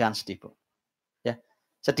tolong jangan sedih, Bu. Ya,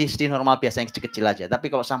 sedih normal biasa yang kecil-kecil aja. Tapi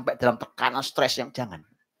kalau sampai dalam tekanan stres yang jangan.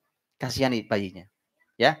 Kasihan nih bayinya.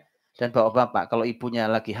 Ya, dan bapak-bapak kalau ibunya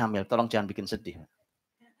lagi hamil tolong jangan bikin sedih.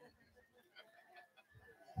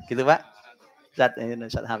 Gitu, Pak. Saat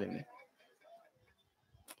hamil.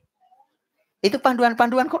 Itu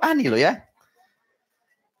panduan-panduan Qur'ani loh ya.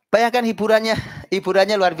 Bayangkan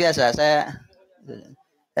hiburannya luar biasa.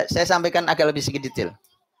 Saya sampaikan agak lebih sedikit detail.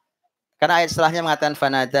 Karena ayat setelahnya mengatakan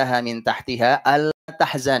fanadaha min tahtiha alla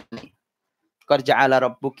tahzani. Qad ja'ala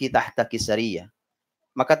rabbuki tahtaki sariyah.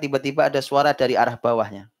 Maka tiba-tiba ada suara dari arah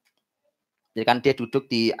bawahnya. Jadi kan dia duduk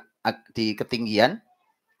di ketinggian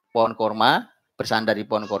pohon korma, bersandar di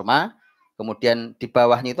pohon korma, kemudian di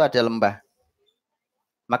bawahnya itu ada lembah.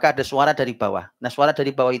 Maka ada suara dari bawah. Nah, suara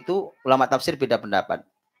dari bawah itu ulama tafsir beda pendapat.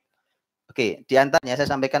 Oke, di antaranya saya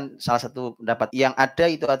sampaikan salah satu pendapat yang ada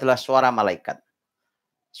itu adalah suara malaikat.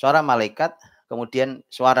 Suara malaikat, kemudian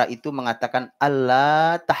suara itu mengatakan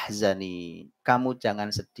Allah tahzani, kamu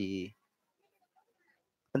jangan sedih.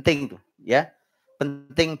 Penting itu, ya.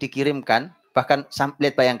 Penting dikirimkan, bahkan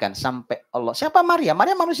lihat bayangkan sampai Allah. Siapa Maria?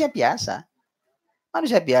 Maria manusia biasa.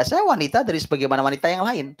 Manusia biasa, wanita dari sebagaimana wanita yang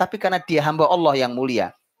lain, tapi karena dia hamba Allah yang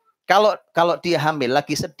mulia. Kalau dia hamil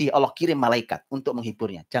lagi sedih, Allah kirim malaikat untuk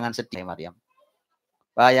menghiburnya. Jangan sedih, Maryam.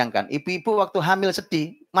 Bayangkan, ibu-ibu waktu hamil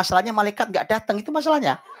sedih, masalahnya malaikat nggak datang, itu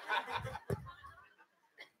masalahnya.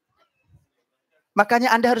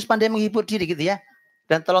 Makanya Anda harus pandai menghibur diri gitu ya.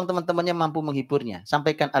 Dan tolong teman-temannya mampu menghiburnya.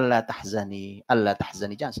 Sampaikan Allah tahzani,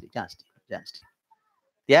 jangan sedih, jangan sedih.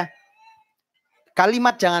 Ya.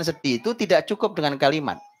 Kalimat jangan sedih itu tidak cukup dengan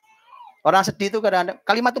kalimat. Orang sedih itu kadang-kadang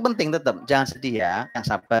kalimat itu penting tetap. Jangan sedih ya, yang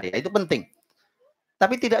sabar ya, itu penting.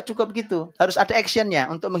 Tapi tidak cukup gitu. Harus ada actionnya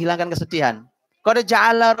untuk menghilangkan kesedihan. Qad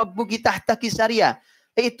ja'ala rabbuki tahtaki sariyah.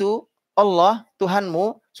 Itu Allah,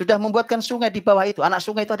 Tuhanmu, sudah membuatkan sungai di bawah itu. Anak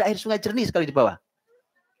sungai itu ada air sungai jernih sekali di bawah.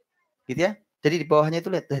 Gitu ya. Jadi di bawahnya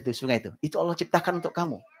itu lihat itu sungai itu. Itu Allah ciptakan untuk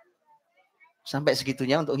kamu. Sampai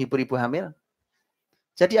segitunya untuk hibur ibu hamil.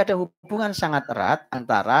 Jadi ada hubungan sangat erat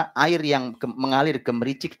antara air yang mengalir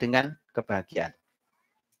gemericik dengan kebahagiaan.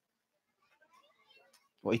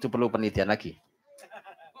 Oh, itu perlu penelitian lagi.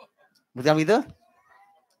 Betul itu?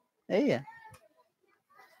 Iya.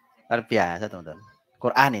 Luar biasa, teman-teman.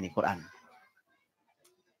 Quran ini, Quran.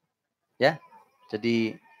 Ya.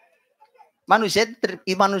 Jadi manusia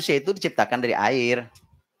itu diciptakan dari air.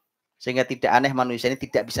 Sehingga tidak aneh manusia ini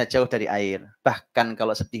tidak bisa jauh dari air. Bahkan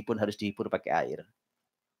kalau sedih pun harus dihibur pakai air.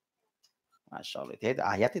 Masya Allah, itu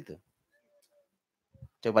ayat itu.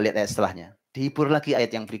 Coba lihat ayat setelahnya. Dihibur lagi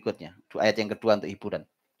ayat yang berikutnya. Ayat yang kedua untuk hiburan.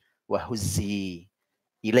 Wahuzzi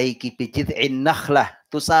ilaiki bijid'in nakhlah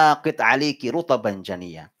tusaqit aliki rutaban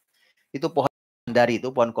janiyah. Itu pohon dari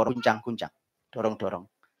itu, pohon kuncang-kuncang. Dorong-dorong.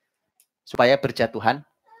 Supaya berjatuhan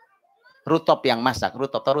rutop yang masak.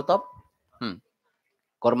 Rutop.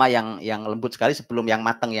 Korma yang lembut sekali sebelum yang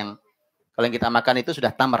matang, yang kalau yang kita makan itu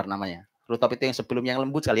sudah tamar namanya. Rutop itu yang sebelum yang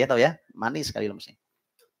lembut sekali ya, tahu ya? Manis sekali lembutnya.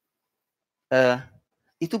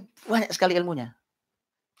 Itu banyak sekali ilmunya.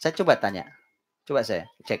 Saya coba tanya. Coba saya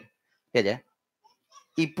cek. Lihat ya.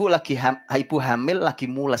 Ibu hamil lagi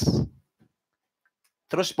mules.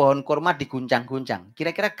 Terus pohon kurma diguncang-guncang.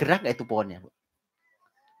 Kira-kira gerak nggak itu pohonnya, Bu?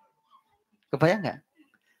 Kebayang nggak?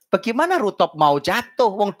 Bagaimana rutop mau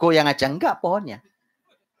jatuh? Wong goyang aja enggak pohonnya.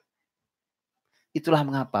 Itulah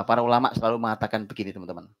mengapa para ulama selalu mengatakan begini,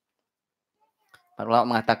 teman-teman. Para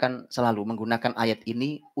ulama mengatakan selalu menggunakan ayat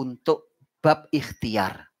ini untuk bab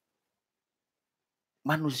ikhtiar.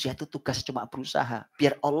 Manusia itu tugas cuma berusaha.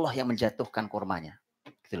 Biar Allah yang menjatuhkan kormanya.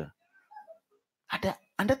 Gitu loh.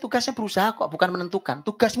 Anda tugasnya berusaha kok, bukan menentukan.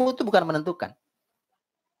 Tugasmu itu bukan menentukan.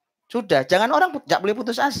 Sudah, jangan orang tidak boleh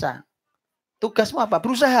putus asa. Tugasmu apa?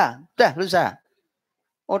 Berusaha. Dah, berusaha.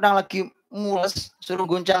 Orang lagi mules, suruh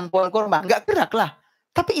guncang pohon korma. Enggak gerak lah.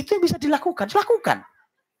 Tapi itu yang bisa dilakukan.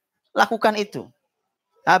 Lakukan itu.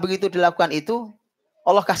 Nah, begitu dilakukan itu,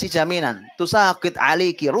 Allah kasih jaminan. Tusaqit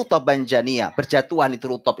aliki rutaban janiyah. Berjatuhan itu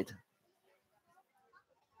rutop itu.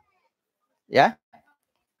 Ya.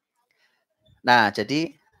 Nah,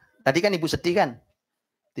 jadi tadi kan ibu sedih kan?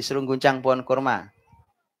 Disuruh guncang pohon korma.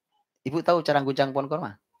 Ibu tahu cara guncang pohon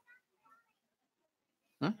korma?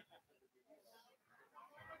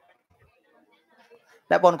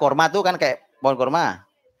 Nah, pohon korma tuh kan kayak pohon korma.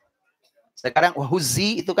 Sekarang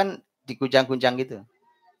wahuzi itu kan diguncang-guncang gitu.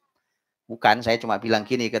 Bukan, saya cuma bilang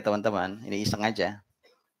gini ke teman-teman, ini iseng aja.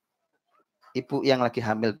 Ibu yang lagi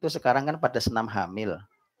hamil itu sekarang kan pada senam hamil.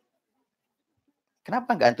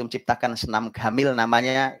 Kenapa nggak antum ciptakan senam hamil,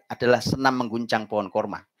 namanya adalah senam mengguncang pohon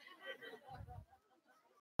korma?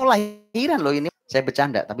 lahiran loh ini. Saya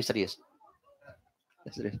bercanda tapi serius.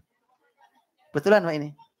 Serius. Betulan Pak ini.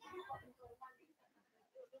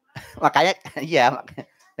 Makanya iya.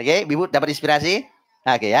 Oke, Ibu dapat inspirasi?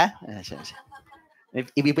 Oke ya.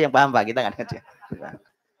 Ibu-ibu yang paham Pak, kita kan.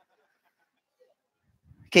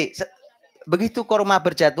 Oke, begitu korma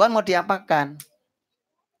berjatuhan mau diapakan?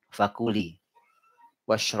 Fakuli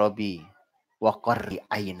washrobi waqarri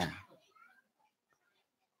aina.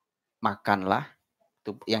 Makanlah,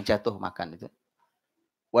 itu yang jatuh makan itu.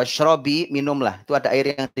 Washrobi, minumlah. Itu ada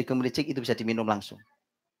air yang digemericik, itu bisa diminum langsung.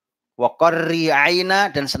 Waqarri aina,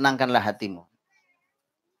 dan senangkanlah hatimu.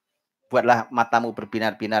 Buatlah matamu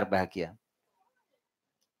berbinar-binar bahagia.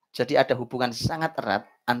 Jadi ada hubungan sangat erat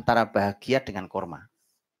antara bahagia dengan korma.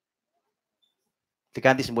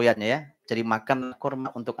 Diganti semboyatnya ya. Jadi makan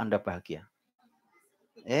korma untuk Anda bahagia.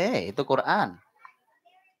 Itu Quran.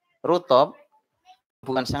 Rutop,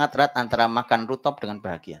 hubungan sangat erat antara makan rutop dengan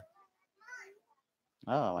bahagia.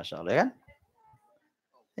 Oh, Masya Allah kan?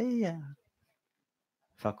 Iya.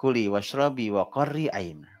 Fakuli washrabi waqarri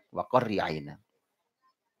aina. Waqarri aina.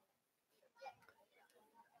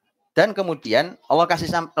 Dan kemudian Allah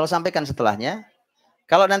sampaikan setelahnya,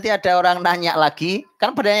 kalau nanti ada orang nanya lagi,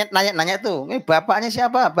 kan pada nanya tuh, ini bapaknya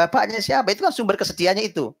siapa? Bapaknya siapa? Itu kan sumber kesedihannya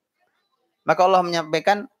itu. Maka Allah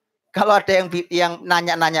menyampaikan, kalau ada yang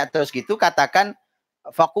nanya-nanya terus gitu, katakan,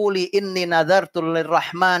 faquli inni nadartul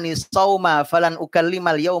lirrahmani sauma falan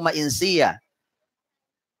ukallimal yauma insiya.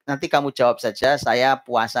 Nanti kamu jawab saja, saya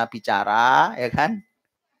puasa bicara, ya kan?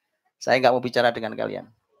 Saya nggak mau bicara dengan kalian.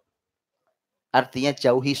 Artinya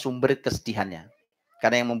jauhi sumber kesedihannya.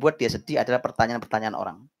 Karena yang membuat dia sedih adalah pertanyaan-pertanyaan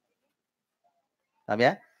orang. Paham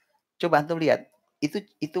ya? Coba antum lihat,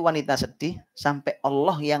 itu wanita sedih sampai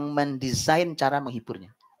Allah yang mendesain cara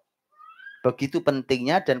menghiburnya. Begitu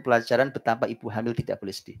pentingnya dan pelajaran betapa ibu hamil tidak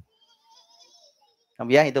boleh sedih. Paham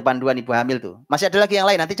ya? Itu panduan ibu hamil tuh. Masih ada lagi yang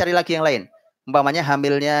lain, nanti cari lagi yang lain. Umpamanya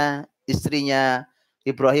hamilnya istrinya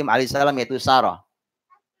Ibrahim alaihissalam, yaitu Sarah.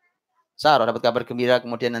 Sarah dapat kabar gembira,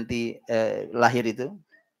 kemudian nanti lahir itu,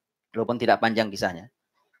 walaupun tidak panjang kisahnya.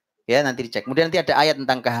 Ya, nanti dicek. Kemudian nanti ada ayat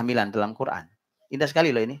tentang kehamilan dalam Quran. Indah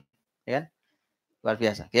sekali loh ini, ya kan? Luar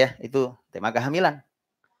biasa. Ya, itu tema kehamilan.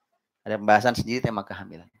 Ada pembahasan sendiri tema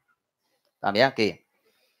kehamilan. Paham ya? Oke.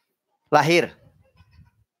 Lahir.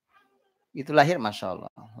 Itu lahir, Masya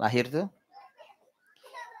Allah. Lahir itu.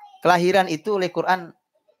 Kelahiran itu oleh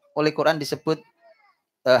Quran disebut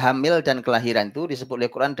hamil dan kelahiran itu disebut oleh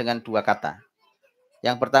Quran dengan dua kata.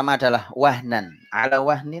 Yang pertama adalah wahnan ala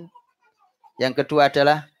wahnin. Yang kedua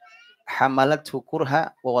adalah hamalat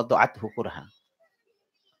hukurha wa wada'at hukurha.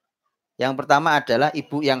 Yang pertama adalah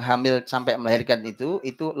ibu yang hamil sampai melahirkan itu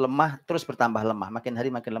lemah, terus bertambah lemah. Makin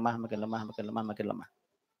hari makin lemah, makin lemah, makin lemah, makin lemah.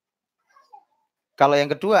 Kalau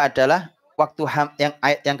yang kedua adalah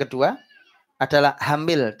yang kedua adalah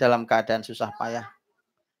hamil dalam keadaan susah payah.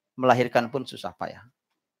 Melahirkan pun susah payah.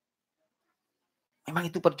 Memang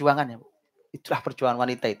itu perjuangannya. Itulah perjuangan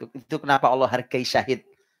wanita itu. Itu kenapa Allah hargai syahid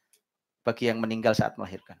bagi yang meninggal saat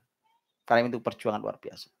melahirkan. Karena itu perjuangan luar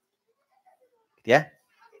biasa. Ya.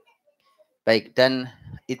 Baik, dan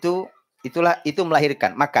itu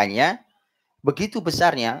melahirkan. Makanya begitu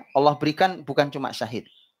besarnya Allah berikan bukan cuma syahid.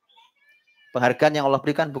 Penghargaan yang Allah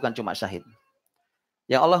berikan bukan cuma syahid.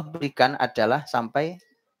 Yang Allah berikan adalah sampai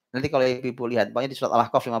nanti kalau ibu lihat, pokoknya di surat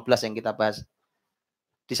Al-Ahqaf 15 yang kita bahas.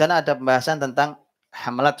 Di sana ada pembahasan tentang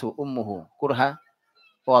hamalathu ummuhu kurha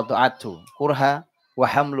wa wada'athu kurha wa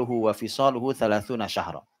hamluhu wa fisaluhu 30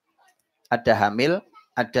 syahra. Ada hamil,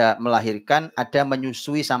 ada melahirkan, ada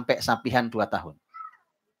menyusui sampai sapihan 2 tahun.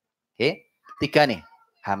 Oke, 3 nih.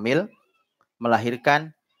 Hamil,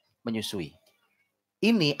 melahirkan, menyusui.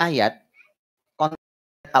 Ini ayat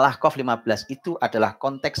Al-Ahqaf 15 itu adalah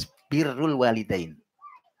konteks birrul walidain.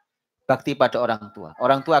 Bakti pada orang tua.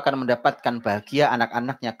 Orang tua akan mendapatkan bahagia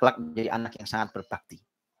anak-anaknya kelak menjadi anak yang sangat berbakti.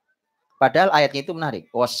 Padahal ayatnya itu menarik.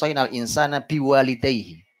 Wassainal insana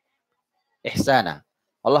biwalidayhi ihsana.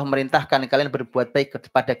 Allah merintahkan kalian berbuat baik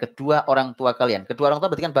kepada kedua orang tua kalian. Kedua orang tua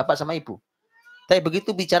berarti kan bapak sama ibu. Tapi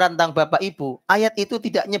begitu bicara tentang bapak ibu, ayat itu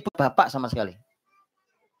tidak nyebut bapak sama sekali.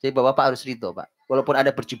 Jadi bapak harus ridho, Pak. Walaupun ada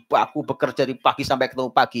berjibaku, bekerja dari pagi sampai ketemu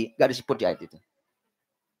pagi, nggak disebut di ayat itu.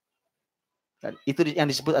 Dan itu yang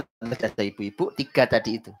disebut ada ibu-ibu 3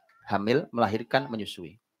 tadi itu. Hamil, melahirkan,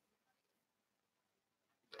 menyusui.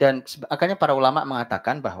 Dan akhirnya para ulama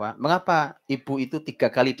mengatakan bahwa mengapa ibu itu 3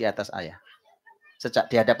 kali di atas ayah. Sejak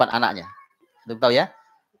di hadapan anaknya. Untuk tahu ya?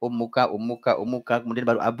 Ummuka, kemudian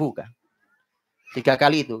baru abuka. 3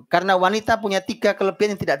 kali itu. Karena wanita punya 3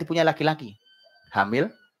 kelebihan yang tidak dipunyai laki-laki.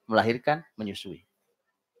 Hamil, melahirkan, menyusui.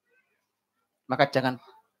 Maka jangan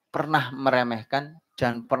pernah meremehkan,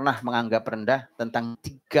 Jangan pernah menganggap rendah tentang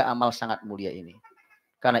 3 amal sangat mulia ini.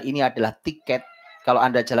 Karena ini adalah tiket. Kalau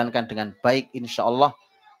Anda jalankan dengan baik, insya Allah,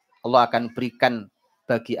 Allah akan berikan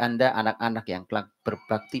bagi Anda anak-anak yang kelak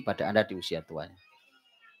berbakti pada Anda di usia tuanya.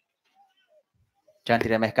 Jangan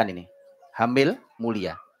diremehkan ini. Hamil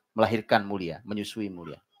mulia, melahirkan mulia, menyusui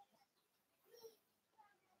mulia.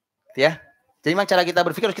 Ya. Jadi memang cara kita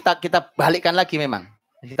berpikir kita balikkan lagi memang.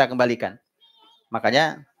 Kita kembalikan.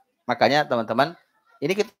 Makanya teman-teman,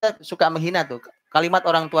 ini kita suka menghina tuh. Kalimat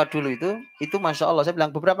orang tua dulu itu Masya Allah, saya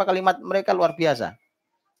bilang beberapa kalimat mereka luar biasa.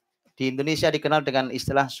 Di Indonesia dikenal dengan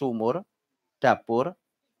istilah sumur, dapur,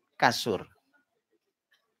 kasur.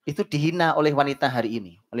 Itu dihina oleh wanita hari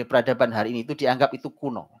ini. Oleh peradaban hari ini, itu dianggap itu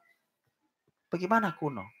kuno. Bagaimana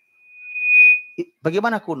kuno?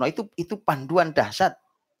 Bagaimana kuno? Itu panduan dahsyat.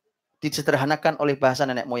 Disederhanakan oleh bahasa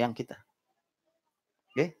nenek moyang kita.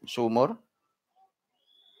 Oke, sumur,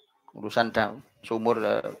 urusan sumur,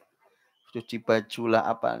 cuci baju lah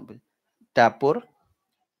apa, dapur,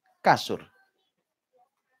 kasur,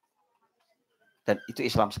 dan itu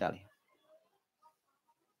Islam sekali.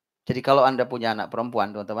 Jadi kalau Anda punya anak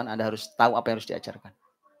perempuan, teman-teman, Anda harus tahu apa yang harus diajarkan.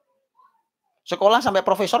 Sekolah sampai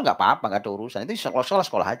profesor nggak apa-apa, nggak ada urusan. Itu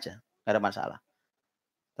sekolah aja, nggak ada masalah.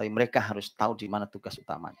 Tapi mereka harus tahu di mana tugas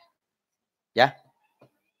utamanya. Ya,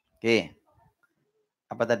 oke.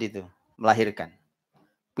 Apa tadi itu? Melahirkan.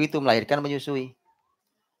 Begitu melahirkan, menyusui.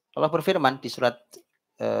 Allah berfirman di surat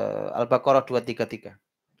Al-Baqarah 233.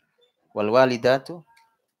 Wal walidatu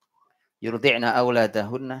yurdi'na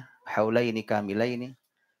auladahunna haulaini kamilaini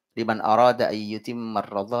liman arada ayyutimma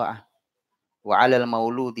ar-radha'ah wa 'alal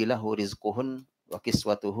mauludi lahu rizquhun wa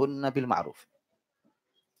kiswatuhunna bil ma'ruf.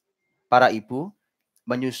 Para ibu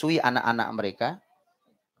menyusui anak-anak mereka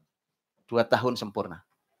 2 tahun sempurna.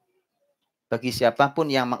 Bagi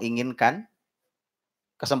siapapun yang menginginkan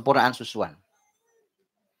kesempurnaan susuan.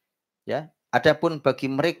 Ya, adapun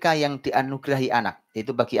bagi mereka yang dianugerahi anak,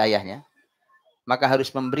 itu bagi ayahnya, maka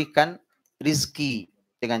harus memberikan rizki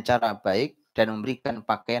dengan cara baik dan memberikan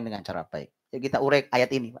pakaian dengan cara baik. Jadi kita urek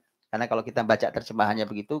ayat ini, Pak. Karena kalau kita baca terjemahannya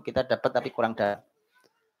begitu, kita dapat tapi kurang dalam.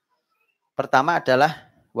 Pertama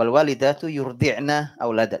adalah wal walidatu yurdi'na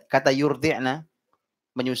auladat. Kata yurdi'na,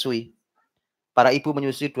 menyusui. Para ibu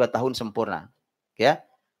menyusui 2 tahun sempurna. Ya.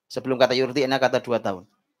 Sebelum kata yurdi'na, kata 2 tahun.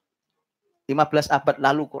 15 abad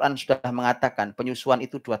lalu Quran sudah mengatakan penyusuan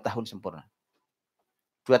itu 2 tahun sempurna.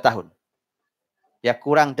 2 tahun. Ya,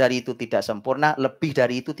 kurang dari itu tidak sempurna, lebih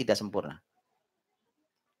dari itu tidak sempurna.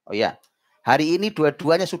 Oh ya, hari ini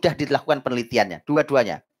dua-duanya sudah dilakukan penelitiannya.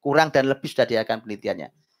 Dua-duanya, kurang dan lebih sudah dilakukan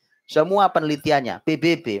penelitiannya. Semua penelitiannya,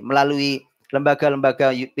 PBB, melalui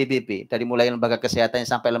lembaga-lembaga PBB, dari mulai lembaga kesehatan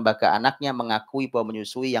sampai lembaga anaknya, mengakui bahwa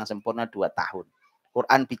menyusui yang sempurna 2 tahun.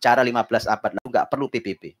 Quran bicara 15 abad lalu, nggak perlu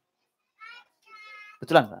PBB.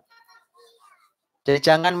 Betulan, Pak? Jadi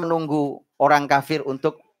jangan menunggu orang kafir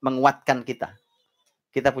untuk menguatkan kita.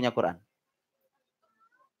 Kita punya Quran.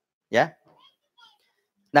 Ya.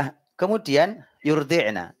 Nah, kemudian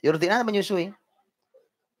yurdi'na. Yurdi'na menyusui.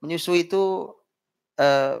 Menyusui itu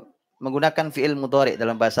menggunakan fi'il mudhari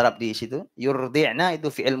dalam bahasa Arab di situ. Yurdi'na itu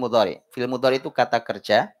fi'il mudhari. Fi'il mudhari itu kata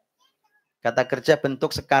kerja. Kata kerja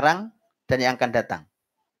bentuk sekarang dan yang akan datang.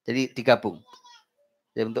 Jadi digabung.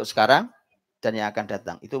 Jadi bentuk sekarang dan yang akan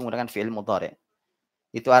datang. Itu menggunakan fi'il mudhari.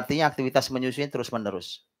 Itu artinya aktivitas menyusui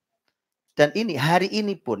terus-menerus. Dan ini hari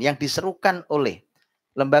ini pun yang diserukan oleh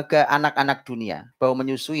lembaga anak-anak dunia bahwa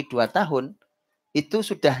menyusui 2 tahun itu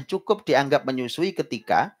sudah cukup dianggap menyusui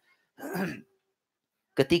ketika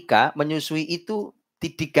menyusui itu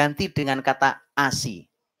diganti dengan kata ASI.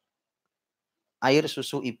 Air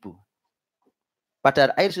susu ibu.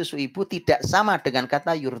 Padahal air susu ibu tidak sama dengan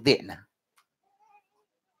kata yurdi'na.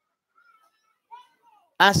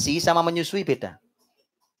 ASI sama menyusui beda.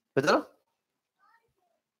 Betul?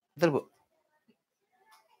 Betul, Bu?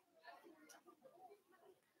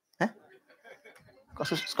 Hah? Kok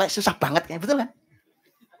susah banget kan? Betul kan?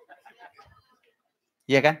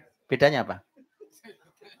 Iya kan? Bedanya apa?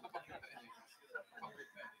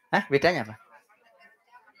 Hah? Bedanya apa?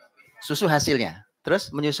 Susu hasilnya.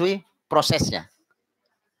 Terus menyusui prosesnya.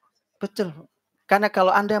 Betul. Karena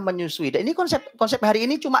kalau Anda menyusui, dan ini konsep hari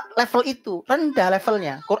ini cuma level itu, rendah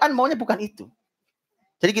levelnya. Quran maunya bukan itu.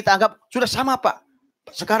 Jadi kita anggap sudah sama, Pak.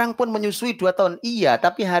 Sekarang pun menyusui 2 tahun. Iya,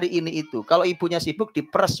 tapi hari ini itu. Kalau ibunya sibuk,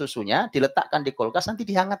 diperes susunya, diletakkan di kulkas, nanti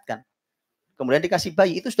dihangatkan. Kemudian dikasih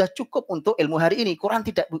bayi. Itu sudah cukup untuk ilmu hari ini. Quran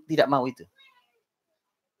tidak mau itu.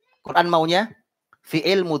 Quran maunya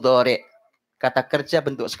fi'il mudhari. Kata kerja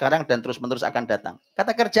bentuk sekarang dan terus-menerus akan datang.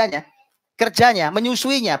 Kata kerjanya,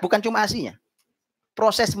 menyusuinya, bukan cuma asinya.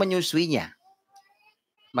 Proses menyusuinya.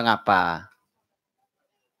 Mengapa?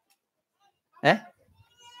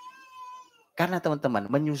 Karena teman-teman,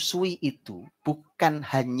 menyusui itu bukan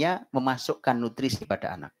hanya memasukkan nutrisi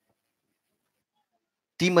pada anak.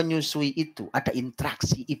 Di menyusui itu ada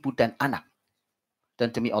interaksi ibu dan anak.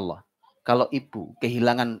 Dan demi Allah, kalau ibu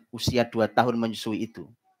kehilangan usia 2 tahun menyusui itu,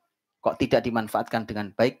 kok tidak dimanfaatkan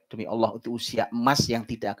dengan baik, demi Allah itu usia emas yang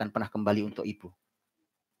tidak akan pernah kembali untuk ibu.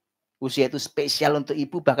 Usia itu spesial untuk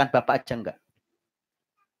ibu, bahkan bapak aja enggak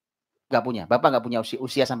punya. Bapak enggak punya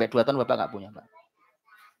usia sampai 2 tahun, bapak enggak punya, Pak.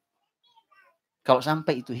 Kalau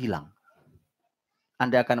sampai itu hilang,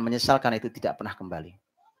 Anda akan menyesal karena itu tidak pernah kembali.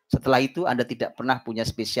 Setelah itu Anda tidak pernah punya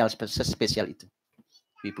spesial itu.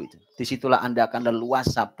 Ibu itu. Disitulah Anda akan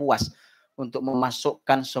leluasa, puas untuk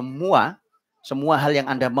memasukkan semua hal yang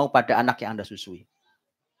Anda mau pada anak yang Anda susui.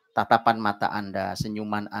 Tatapan mata Anda,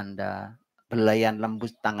 senyuman Anda, belayan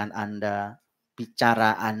lembut tangan Anda,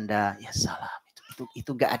 bicara Anda, ya salam.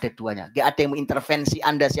 Itu nggak ada duanya. Nggak ada yang mengintervensi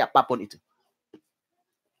Anda siapapun itu.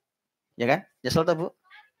 Ya kan? Nyesel tuh, Bu?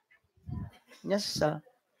 Nyesel.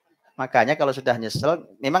 Makanya kalau sudah nyesel,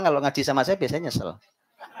 memang kalau ngaji sama saya biasanya nyesel.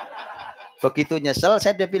 Begitu nyesel,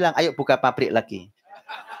 saya udah bilang, ayo buka pabrik lagi.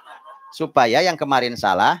 Supaya yang kemarin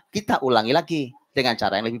salah, kita ulangi lagi. Dengan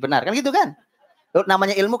cara yang lebih benar. Kan gitu kan?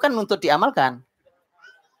 Namanya ilmu kan untuk diamalkan.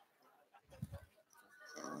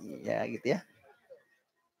 Ya gitu ya.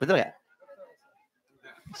 Betul ya?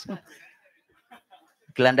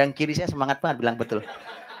 Gelandang kiri saya semangat banget bilang betul.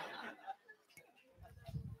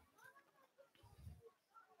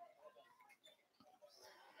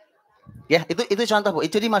 Ya, itu contoh, Bu.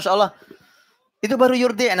 Itu di Masya Allah. Itu baru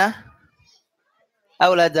yurdi'na.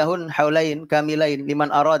 Auladahun haulain kamilain liman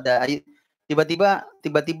arada.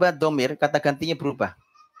 Tiba-tiba domir kata gantinya berubah.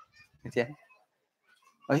 Gitu ya.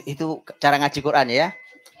 Oh, itu cara ngaji Quran ya.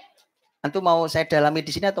 Antum mau saya dalami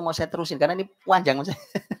di sini atau mau saya terusin karena ini panjang.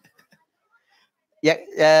 Ya,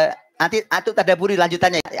 nanti tadaburi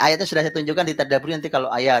lanjutannya. Ayatnya sudah saya tunjukkan di tadaburi, nanti kalau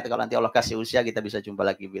nanti Allah kasih usia kita bisa jumpa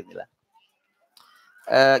lagi bismillah.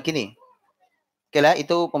 Gini. Oke lah,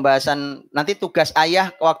 itu pembahasan nanti tugas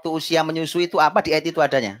ayah waktu usia menyusui itu apa di ayat itu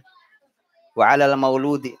adanya. Wa 'alal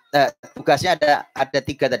mauludi. Tugasnya ada 3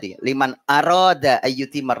 tadi. Liman arada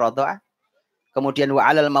ayyuti marradha. Kemudian wa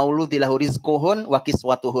 'alal mauludi lahu rizquhun wa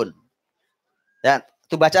kiswatuhun. Ya,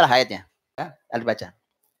 itu bacalah ayatnya. Ya, ada baca.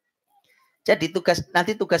 Jadi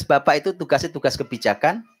tugas bapak itu tugas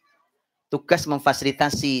kebijakan, tugas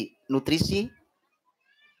memfasilitasi nutrisi,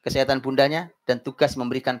 kesehatan bundanya, dan tugas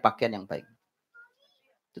memberikan pakaian yang baik.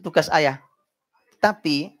 Itu tugas ayah.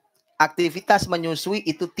 Tapi aktivitas menyusui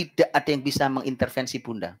itu tidak ada yang bisa mengintervensi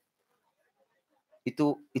bunda.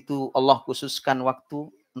 Itu Allah khususkan waktu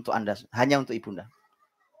untuk Anda, hanya untuk ibunda.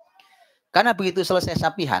 Karena begitu selesai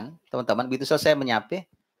sapihan, teman-teman, begitu selesai menyapih,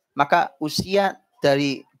 maka usia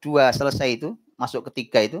dari 2 selesai itu, masuk ke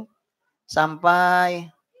 3 itu, sampai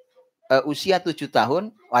usia 7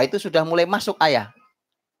 tahun, wah itu sudah mulai masuk ayah.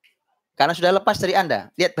 Karena sudah lepas dari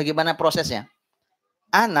Anda. Lihat bagaimana prosesnya.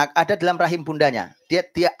 Anak ada dalam rahim bundanya. Dia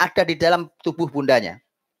ada di dalam tubuh bundanya.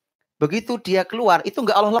 Begitu dia keluar, itu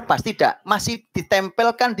enggak Allah lepas. Tidak. Masih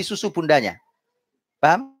ditempelkan di susu bundanya.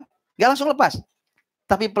 Paham? Enggak langsung lepas.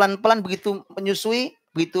 Tapi pelan-pelan begitu menyusui,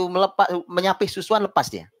 begitu menyapih susuan,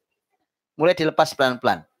 lepas dia. Mulai dilepas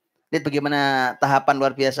pelan-pelan. Lihat bagaimana tahapan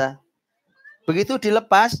luar biasa. Begitu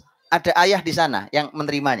dilepas, ada ayah di sana yang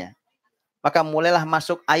menerimanya. Maka mulailah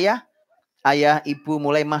masuk ayah, ibu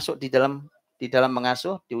mulai masuk di dalam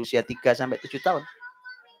mengasuh di usia 3 sampai 7 tahun.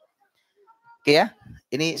 Oke ya.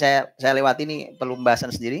 Ini saya lewati, ini perlu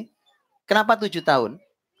pembahasan sendiri. Kenapa 7 tahun?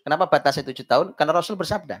 Kenapa batasnya 7 tahun? Karena Rasul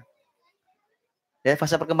bersabda. Ya,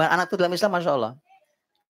 fase perkembangan anak itu dalam Islam Masya Allah.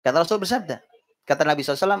 Kata Rasul bersabda. Kata Nabi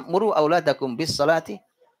SAW, muru auladakum bis salati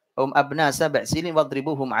abna 7 sinin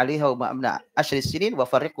wadribuhum 'alaiha abna 10 sinin wa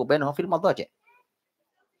farriqu bainahum fil madaji'.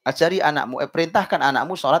 Ajari anakmu, perintahkan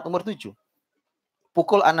anakmu sholat umur 7.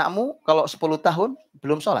 Pukul anakmu kalau 10 tahun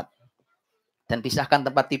belum sholat. Dan pisahkan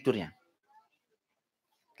tempat tidurnya.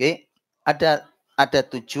 Oke, ada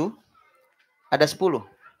 7, ada 10.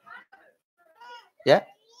 Ya,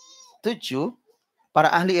 7, para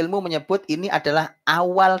ahli ilmu menyebut ini adalah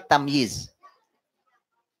awal tamyiz.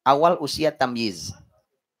 Awal usia tamyiz.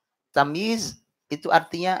 Tamyiz itu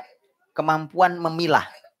artinya kemampuan memilah.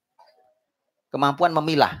 Kemampuan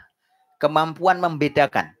memilah. Kemampuan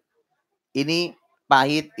membedakan. Ini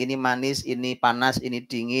pahit, ini manis, ini panas, ini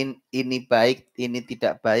dingin, ini baik, ini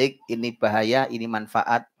tidak baik, ini bahaya, ini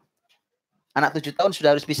manfaat. Anak 7 tahun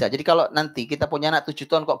sudah harus bisa. Jadi kalau nanti kita punya anak 7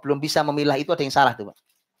 tahun kok belum bisa memilah, itu ada yang salah tuh, Pak.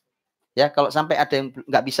 Ya, kalau sampai ada yang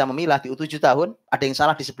nggak bisa memilah di 7 tahun, ada yang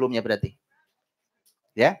salah di sebelumnya berarti.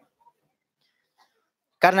 Ya.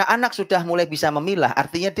 Karena anak sudah mulai bisa memilah,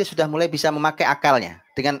 artinya dia sudah mulai bisa memakai akalnya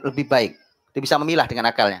dengan lebih baik. Dia bisa memilah dengan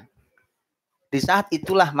akalnya. Di saat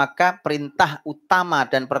itulah maka perintah utama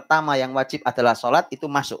dan pertama yang wajib adalah sholat itu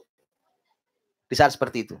masuk. Di saat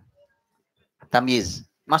seperti itu. Tamyiz,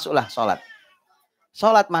 masuklah sholat.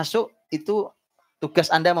 Sholat masuk itu tugas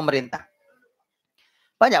Anda memerintah.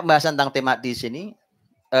 Banyak bahasan tentang tema di sini.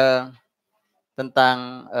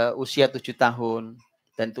 Tentang usia 7 tahun.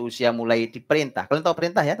 Dan itu usia mulai diperintah. Kalian tahu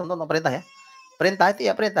perintah ya, teman-teman, perintah ya. Perintah itu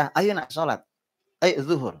ya perintah. Ayo nak sholat. Ayo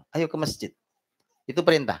zuhur. Ayo ke masjid. Itu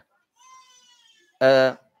perintah.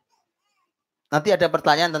 Nanti ada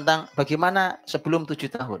pertanyaan tentang bagaimana sebelum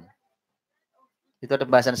 7 tahun. Itu ada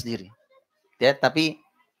bahasan sendiri. Ya, tapi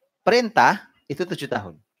perintah itu 7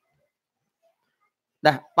 tahun.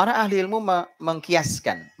 Nah, para ahli ilmu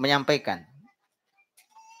mengkiaskan, menyampaikan.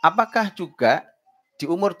 Apakah juga di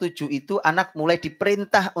umur 7 itu anak mulai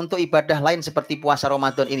diperintah untuk ibadah lain seperti puasa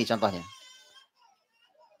Ramadan ini contohnya?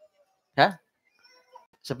 Ya?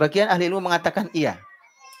 Sebagian ahli ilmu mengatakan iya.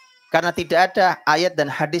 Karena tidak ada ayat dan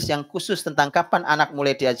hadis yang khusus tentang kapan anak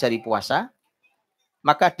mulai diajari puasa,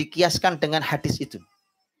 maka dikiaskan dengan hadis itu.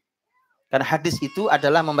 Karena hadis itu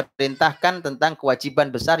adalah memerintahkan tentang kewajiban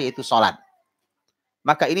besar yaitu sholat.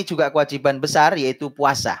 Maka ini juga kewajiban besar yaitu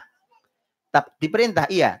puasa. Diperintah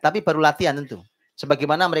iya, tapi baru latihan tentu.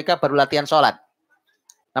 Sebagaimana mereka baru latihan sholat.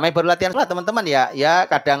 Namanya baru latihan sholat teman-teman ya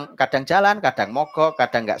kadang jalan, kadang mogok,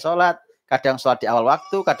 kadang nggak sholat, kadang sholat di awal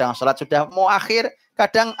waktu, kadang sholat sudah mau akhir,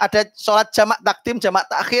 kadang ada sholat jamak takdim, jamak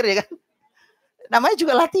takhir ya kan. Namanya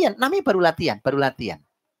juga latihan, namanya baru latihan.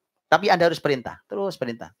 Tapi Anda harus perintah, terus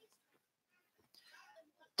perintah.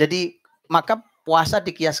 Jadi maka puasa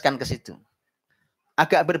dikiaskan ke situ.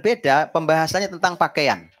 Agak berbeda pembahasannya tentang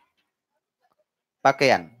pakaian.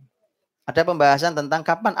 Ada pembahasan tentang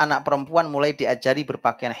kapan anak perempuan mulai diajari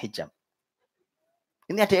berpakaian hijab.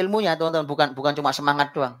 Ini ada ilmunya teman-teman, bukan cuma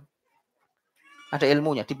semangat doang. Ada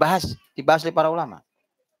ilmunya, dibahas oleh para ulama.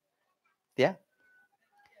 Ya.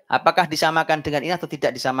 Apakah disamakan dengan ini atau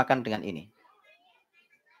tidak disamakan dengan ini?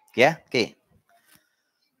 Ya, oke.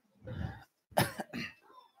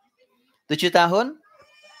 7 tahun,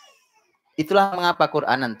 itulah mengapa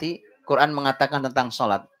Quran mengatakan tentang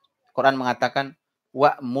sholat. Quran mengatakan,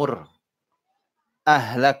 wa'mur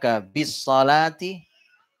ahlaka bis salati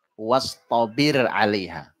wastabir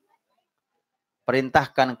 'alaiha.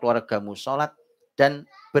 Perintahkan keluargamu sholat dan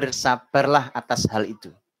bersabarlah atas hal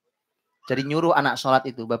itu. Jadi nyuruh anak sholat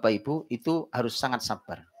itu, Bapak Ibu, itu harus sangat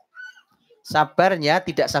sabar. Sabarnya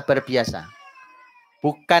tidak sabar biasa.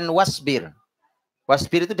 Bukan wasbir.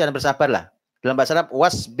 Wasbir itu dan bersabarlah. Dalam bahasa Arab,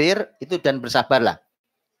 wasbir itu dan bersabarlah.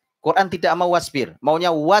 Quran tidak mau wasbir,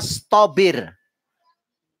 maunya wastabir.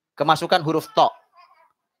 Kemasukan huruf to.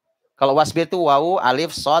 Kalau wasbir itu wawu,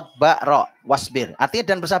 alif, sod, ba, ro. Wasbir.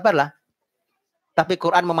 Artinya dan bersabarlah. Tapi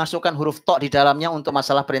Quran memasukkan huruf to di dalamnya untuk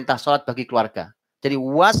masalah perintah sholat bagi keluarga. Jadi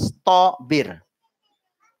wastabir.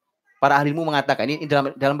 Para ahli ilmu mengatakan ini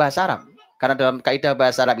dalam bahasa Arab. Karena dalam kaidah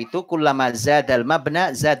bahasa Arab itu kullama zadal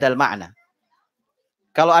mabna zadal ma'na.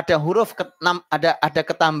 Kalau ada huruf ada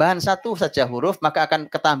ketambahan satu saja huruf, maka akan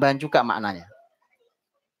ketambahan juga maknanya.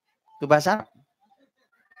 Itu bahasa Arab.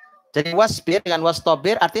 Jadi wasbir dengan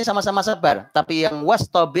wastabir artinya sama-sama sabar. Tapi yang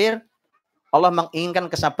wastabir Allah menginginkan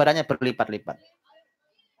kesabarannya berlipat-lipat.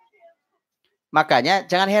 Makanya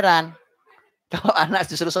jangan heran kalau anak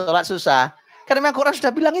disuruh sholat susah. Karena memang Quran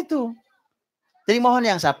sudah bilang itu. Jadi mohon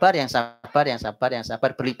yang sabar,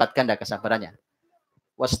 berlipatkan dah kesabarannya.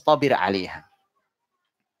 Wastabir 'alaiha.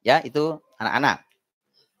 Ya, itu anak-anak.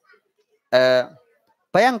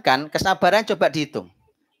 Bayangkan kesabaran coba dihitung.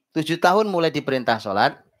 7 tahun mulai diperintah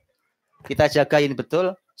sholat. Kita jagain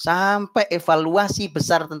betul sampai evaluasi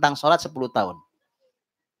besar tentang sholat 10 tahun.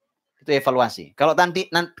 Itu evaluasi.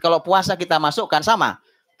 Kalau puasa kita masukkan sama.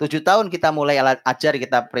 7 tahun kita mulai ajar,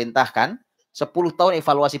 kita perintahkan. 10 tahun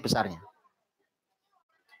evaluasi besarnya.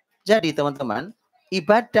 Jadi teman-teman,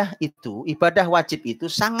 ibadah wajib itu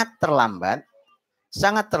sangat terlambat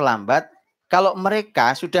kalau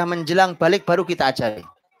mereka sudah menjelang balik baru kita ajari.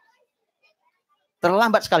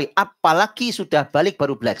 Terlambat sekali, apalagi sudah balik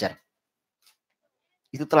baru belajar.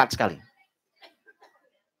 Itu telat sekali.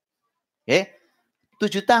 Oke.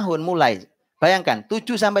 7 tahun mulai. Bayangkan,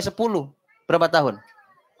 7 sampai 10. Berapa tahun?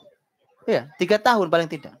 Ya, 3 tahun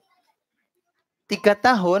paling tidak. 3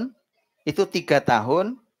 tahun, itu 3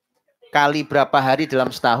 tahun, kali berapa hari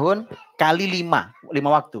dalam setahun, kali 5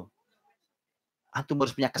 waktu. Antum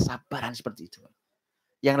harus punya kesabaran seperti itu.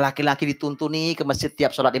 Yang laki-laki dituntuni ke masjid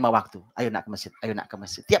tiap sholat 5 waktu. Ayo nak ke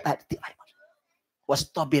masjid. Tiap hari.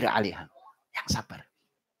 Wastabir 'alaiha. Yang sabar.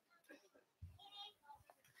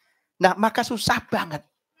 Nah, maka susah banget.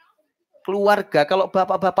 keluarga kalau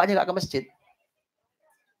bapak-bapaknya nggak ke masjid,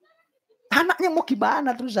 anaknya mau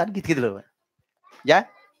gimana terusan gitu loh, ya.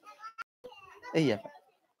 Iya, Pak.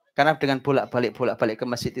 Karena dengan bolak-balik ke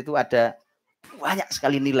masjid itu ada banyak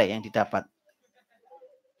sekali nilai yang didapat.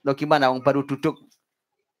 Loh gimana? Baru duduk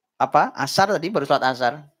asar tadi, baru sholat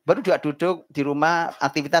asar, baru juga duduk di rumah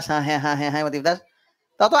aktivitas aktivitas.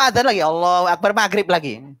 Tahu-tahu adzan lagi, Allahu Akbar, maghrib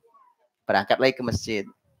lagi, berangkat lagi ke masjid,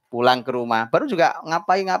 pulang ke rumah, baru juga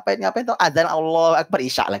ngapain, tahu adzan Allahu Akbar,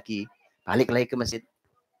 isya lagi, balik lagi ke masjid.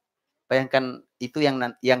 Bayangkan itu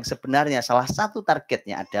yang sebenarnya salah satu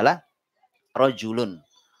targetnya adalah rajulun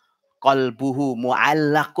qalbuhu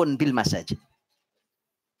mu'allaqun bil masajid.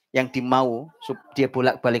 Yang dimau dia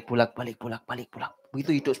bolak-balik.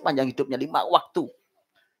 Begitu hidup sepanjang hidupnya 5 waktu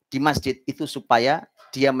di masjid itu supaya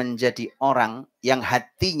dia menjadi orang yang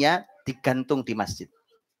hatinya digantung di masjid.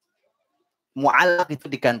 Mu'allaq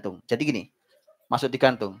itu digantung. Jadi gini, masuk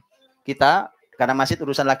digantung. Kita karena masjid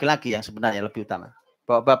urusan laki-laki yang sebenarnya lebih utama.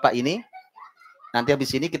 Bapak ini nanti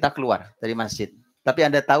habis ini kita keluar dari masjid. Tapi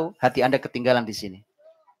Anda tahu hati Anda ketinggalan di sini.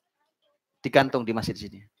 Digantung di masjid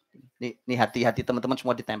sini. Ini hati-hati teman-teman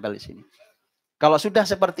semua ditempel di sini. Kalau sudah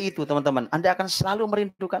seperti itu teman-teman, Anda akan selalu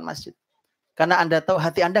merindukan masjid. Karena Anda tahu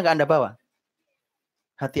hati Anda nggak Anda bawa.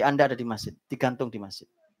 Hati Anda ada di masjid, digantung di masjid.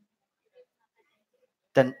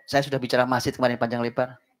 Dan saya sudah bicara masjid kemarin panjang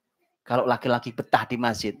lebar. Kalau laki-laki betah di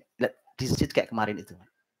masjid kayak kemarin itu.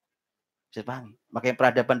 Saya pahami. Makanya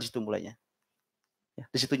peradaban di situ mulainya. Ya,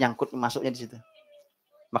 di situ nyangkut, masuknya di situ.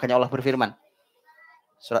 Makanya Allah berfirman.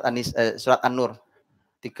 Surat An-Nur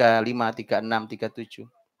 35, 36, 37.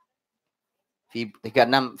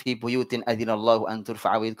 36 fi buyutin adzinallahu an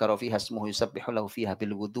turfa'a wa yudhkara fiha ismuhu yusabbihu lahu fiha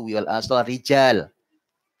bil ghudwi wal asal rijal.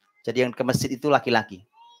 Jadi yang ke masjid itu laki-laki.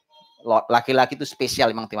 Laki-laki itu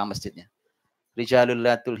spesial memang tema masjidnya. Rijalul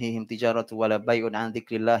la tulhihim tijaratu wala bai'un an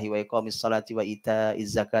dzikrillahi wa iqamis salati wa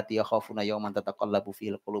ita'iz zakati yakhafuna yawman tataqallabu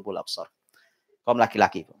fihil qulubul absar. Kaum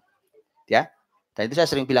laki-laki. Ya. Dan itu saya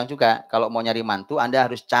sering bilang juga, kalau mau nyari mantu, Anda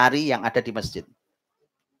harus cari yang ada di masjid.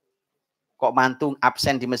 Kok mantu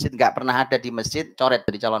absen di masjid, nggak pernah ada di masjid, coret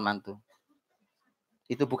dari calon mantu.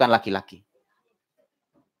 Itu bukan laki-laki.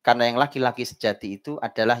 Karena yang laki-laki sejati itu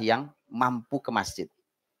adalah yang mampu ke masjid.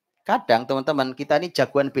 Kadang teman-teman, kita ini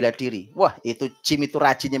jagoan bela diri. Wah, itu gym itu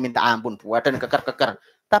rajinnya minta ampun, badan keker-keker.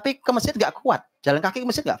 Tapi ke masjid nggak kuat. Jalan kaki ke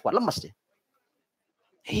masjid nggak kuat, lemes dia.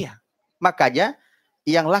 Iya. Makanya,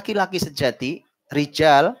 yang laki-laki sejati,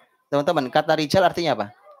 rijal, teman-teman, kata rijal artinya apa?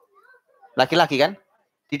 Laki-laki kan?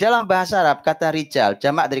 Di dalam bahasa Arab, kata rijal,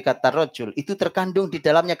 jamak dari kata rojul, itu terkandung di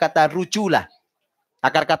dalamnya kata rujulah.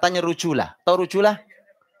 Akar katanya rujulah. Tahu rujulah?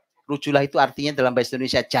 Rujulah itu artinya dalam bahasa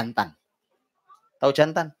Indonesia jantan. Tahu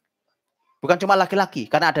jantan? Bukan cuma laki-laki,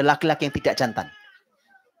 karena ada laki-laki yang tidak jantan.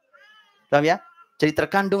 Paham ya? Jadi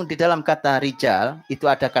terkandung di dalam kata rijal, itu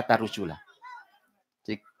ada kata rujulah.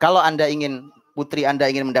 Jadi kalau Anda ingin, putri Anda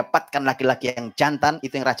ingin mendapatkan laki-laki yang jantan,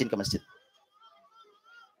 itu yang rajin ke masjid.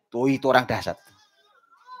 Tuh, itu orang dahsyat.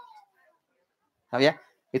 Paham ya?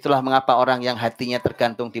 Itulah mengapa orang yang hatinya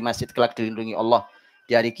tergantung di masjid kelak dilindungi Allah.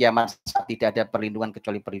 Di hari kiamat tidak ada perlindungan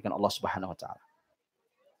kecuali perlindungan Allah Subhanahu wa taala.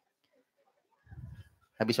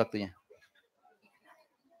 Habis waktunya.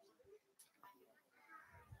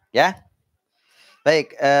 Ya.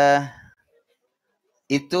 Baik,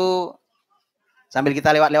 itu sambil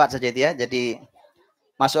kita lewat-lewat saja itu ya. Jadi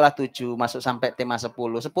masuklah 7, masuk sampai tema 10.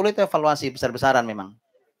 10 itu evaluasi besar-besaran memang.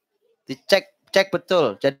 Cek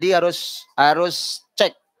betul. Jadi harus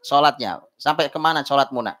cek sholatnya. Sampai kemana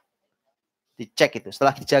sholatmu nak? Dicek itu.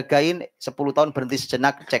 Setelah dijagain 10 tahun berhenti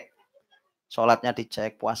sejenak, cek. Sholatnya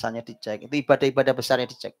dicek, puasanya dicek. Itu ibadah-ibadah besarnya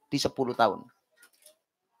dicek. Di 10 tahun.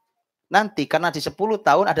 Nanti karena di 10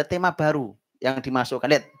 tahun ada tema baru yang dimasukkan.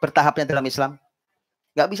 Lihat bertahapnya dalam Islam.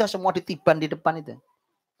 Nggak bisa semua ditiban di depan itu.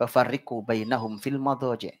 Fafarriqu bainahum fil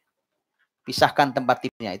madhaji'. Pisahkan tempat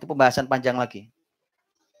tidurnya. Itu pembahasan panjang lagi.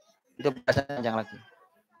 Itu pembahasan panjang lagi.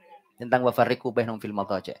 Tentang wafarriqu bainahum fil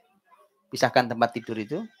madhaji'. Pisahkan tempat tidur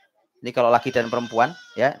itu. Ini kalau laki dan perempuan,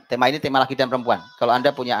 ya. Tema ini tema laki dan perempuan. Kalau Anda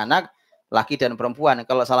punya anak, laki dan perempuan,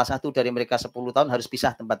 kalau salah satu dari mereka 10 tahun harus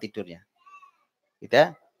pisah tempat tidurnya. Gitu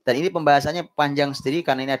ya. Dan ini pembahasannya panjang sendiri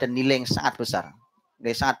karena ini ada nilai yang sangat besar.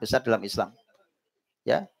 Nilai sangat besar dalam Islam.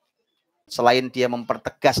 Ya. Selain dia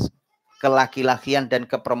mempertegas kelaki-lakian dan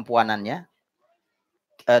keperempuanannya,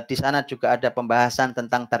 di sana juga ada pembahasan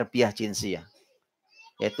tentang tarbiyah jinsiyah.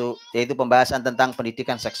 Yaitu pembahasan tentang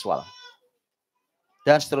pendidikan seksual.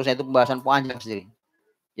 Dan seterusnya, itu pembahasan panjang sendiri.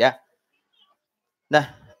 Ya. Nah,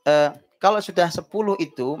 kalau sudah 10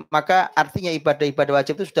 itu, maka artinya ibadah-ibadah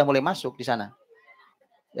wajib itu sudah mulai masuk di sana.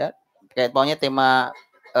 Ya, kayak pokoknya tema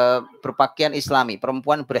berpakaian Islami,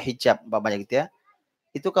 perempuan berhijab, umpamanya gitu ya.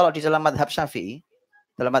 Itu kalau di dalam madhab Syafi'i,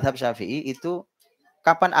 itu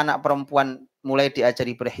kapan anak perempuan mulai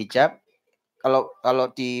diajari berhijab? Kalau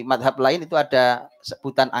di madhab lain itu ada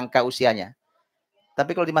sebutan angka usianya.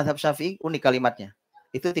 Tapi kalau di madhab Syafi'i unik kalimatnya.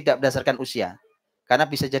 Itu tidak berdasarkan usia. Karena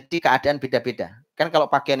bisa jadi keadaan beda-beda. Kan kalau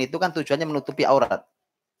pakaian itu kan tujuannya menutupi aurat.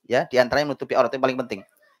 Ya, di antaranya menutupi aurat yang paling penting.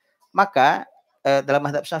 Maka dalam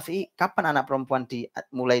madhab Syafi'i, kapan anak perempuan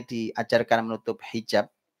mulai diajarkan menutup hijab,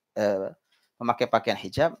 memakai pakaian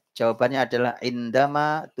hijab? Jawabannya adalah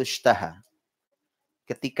indama tushtaha.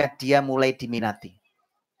 Ketika dia mulai diminati.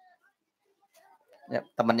 Ya,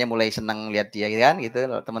 temannya mulai senang lihat dia kan gitu,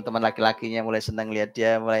 teman-teman laki-lakinya mulai senang lihat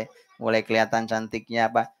dia, mulai kelihatan cantiknya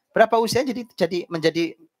apa. Berapa usia jadi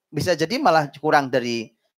bisa jadi malah kurang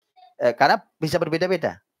dari karena bisa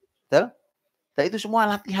berbeda-beda. Betul? Dan itu semua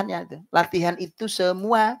latihannya itu. Latihan itu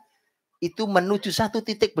semua itu menuju satu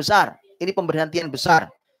titik besar. Ini pemberhentian besar.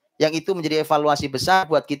 Yang itu menjadi evaluasi besar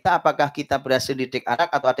buat kita, apakah kita berhasil didik anak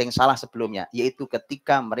atau ada yang salah sebelumnya, yaitu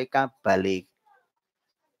ketika mereka balik.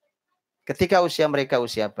 Ketika mereka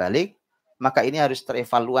usia balik, maka ini harus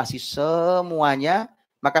terevaluasi semuanya.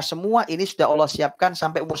 Maka semua ini sudah Allah siapkan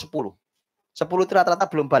sampai umur 10. 10 itu rata-rata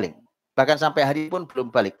belum balik. Bahkan sampai hari pun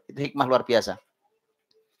belum balik. Itu hikmah luar biasa.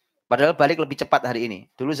 Padahal balik lebih cepat hari ini.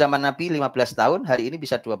 Dulu zaman Nabi 15 tahun, hari ini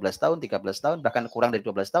bisa 12 tahun, 13 tahun, bahkan kurang dari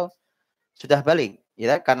 12 tahun. Sudah balik.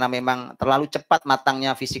 Ya, karena memang terlalu cepat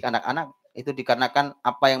matangnya fisik anak-anak. Itu dikarenakan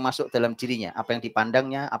apa yang masuk dalam dirinya. Apa yang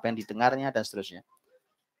dipandangnya, apa yang didengarnya, dan seterusnya.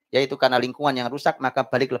 Yaitu karena lingkungan yang rusak, maka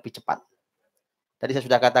balik lebih cepat. Tadi saya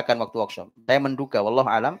sudah katakan waktu workshop. Saya menduga, wallahu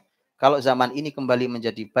alam, kalau zaman ini kembali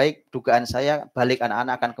menjadi baik, dugaan saya balik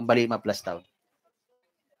anak-anak akan kembali 15 tahun.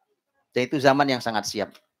 Dan itu zaman yang sangat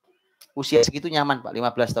siap. Usia segitu nyaman Pak,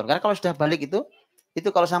 15 tahun. Karena kalau sudah balik itu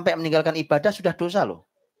kalau sampai meninggalkan ibadah sudah dosa loh.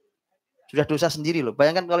 Sudah dosa sendiri loh.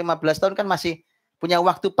 Bayangkan kalau 15 tahun kan masih punya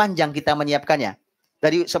waktu panjang kita menyiapkannya.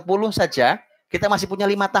 Dari 10 saja, kita masih punya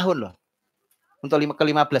 5 tahun loh. Untuk ke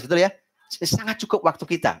 15, betul ya? Sangat cukup waktu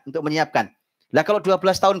kita untuk menyiapkan. Nah kalau 12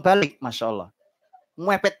 tahun balik, Masya Allah.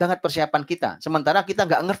 Mepet banget persiapan kita. Sementara kita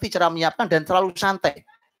nggak ngerti cara menyiapkan dan terlalu santai.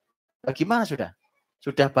 Bagaimana sudah?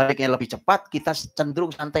 Sudah baliknya lebih cepat, kita cenderung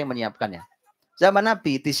santai menyiapkannya. Zaman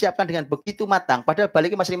Nabi disiapkan dengan begitu matang, padahal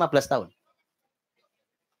baliknya masih 15 tahun.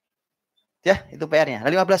 Ya, itu PR-nya. Nah,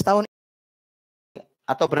 15 tahun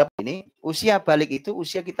atau berapa ini, usia balik itu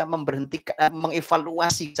usia kita memberhentikan,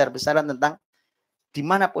 mengevaluasi besar-besaran tentang di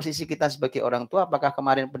mana posisi kita sebagai orang tua, apakah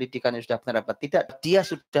kemarin pendidikannya sudah benar atau tidak, dia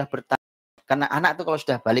sudah bertanya. Karena anak itu kalau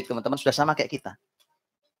sudah balik, teman-teman, sudah sama kayak kita.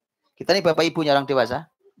 Kita ini bapak ibunya orang dewasa,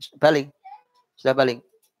 balik. Sudah balik.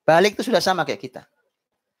 Balik itu sudah sama kayak kita.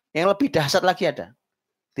 Yang lebih dahsyat lagi ada.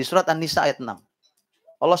 Di surat An-Nisa ayat 6.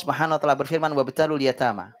 Allah Subhanahu wa taala berfirman, "Wabtalul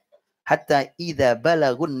yatama hatta idza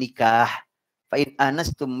balagun nikah fa in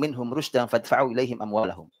anastum minhum rusdan fadfa'u ilaihim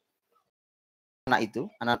amwalahum."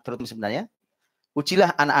 Anak terutama sebenarnya,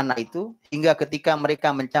 ujilah anak-anak itu hingga ketika mereka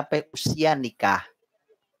mencapai usia nikah.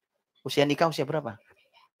 Usia nikah usia berapa?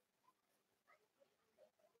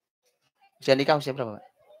 Usia nikah usia berapa, Pak?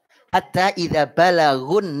 Hatta idza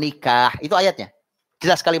balagun nikah. Itu ayatnya.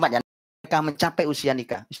 Jelas kalimatnya. Mereka mencapai usia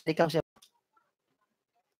nikah. Usia nikah usia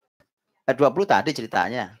 20 tadi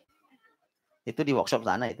ceritanya. Itu di workshop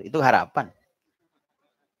sana itu. Itu harapan.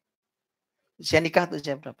 Usia nikah itu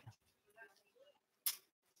usia berapa?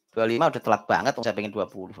 25 udah telat banget. Saya pengen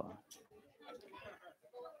 20.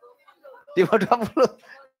 Di bawah 20.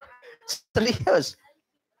 Serius.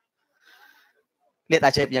 Lihat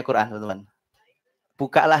ajaibnya Quran, teman-teman.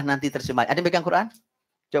 Bukalah nanti terjemahan. Ada yang pegang Quran?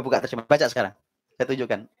 Coba buka terjemahan. Baca sekarang. Saya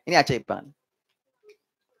tunjukkan. Ini ajaib banget.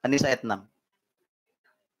 An-Nisa ayat 6.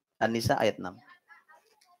 An-Nisa ayat 6.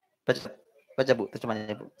 Baca Bu,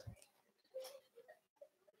 terjemahannya Bu.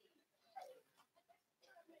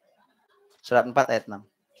 Surat 4 ayat 6.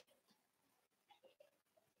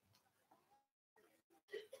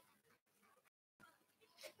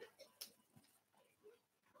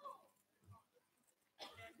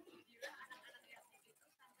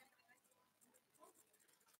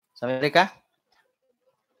 Sampai mereka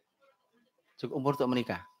cukup umur untuk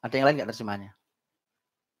menikah. Ada yang lain nggak terjemahannya?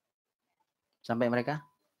 Sampai mereka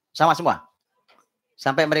sama semua.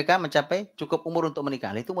 Sampai mereka mencapai cukup umur untuk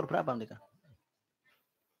menikah. Itu umur berapa menikah?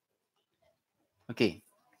 Oke.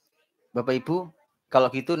 Bapak Ibu,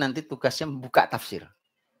 kalau gitu nanti tugasnya membuka tafsir.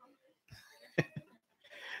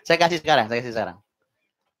 Saya kasih sekarang.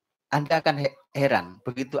 Anda akan heran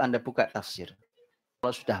begitu Anda buka tafsir.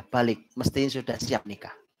 Kalau sudah balik, mestinya sudah siap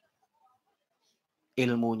nikah.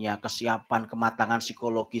 ilmunya, kesiapan, kematangan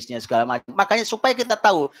psikologisnya, segala macam. Makanya supaya kita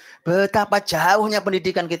tahu betapa jauhnya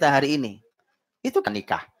pendidikan kita hari ini. Itu kan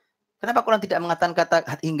nikah. Kenapa Quran tidak mengatakan kata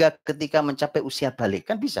hingga ketika mencapai usia balik?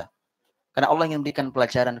 Kan bisa. Karena Allah ingin memberikan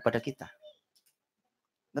pelajaran kepada kita.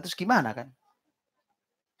 Nah, terus gimana kan?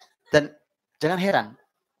 Dan jangan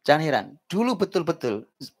heran. Dulu betul-betul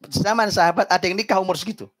zaman sahabat ada yang nikah umur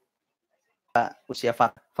segitu. Usia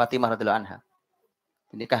Fatimah radhiyallahu anha.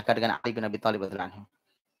 Dinikahkan dengan Ali bin Abi Thalib radhiyallahu anhu.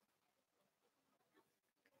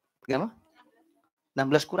 Berapa?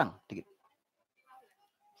 16 kurang dikit.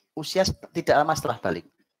 Usia tidak lama setelah balik.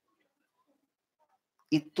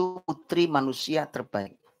 Itu putri manusia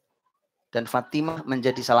terbaik. Dan Fatimah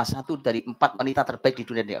menjadi salah satu dari 4 wanita terbaik di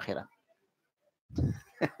dunia di akhirat.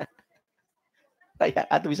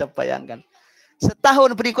 Anda bisa bayangkan.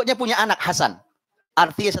 Setahun berikutnya punya anak Hasan.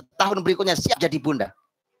 Artinya setahun berikutnya siap jadi bunda.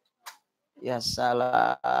 Ya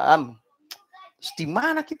salam. Di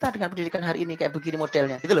mana kita dengan pendidikan hari ini kayak begini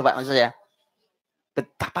modelnya? Itu loh Pak maksud saya.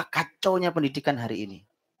 Betapa kacaunya pendidikan hari ini.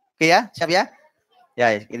 Oke ya, siap ya?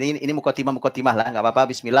 Ya, ini mukotimah lah, nggak apa-apa.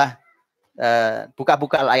 Bismillah.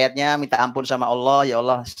 Buka-buka ayatnya, minta ampun sama Allah. Ya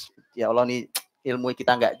Allah nih ilmu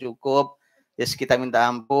kita nggak cukup. Yes, kita minta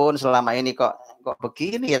ampun selama ini kok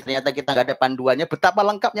begini ya. Ternyata kita nggak ada panduannya. Betapa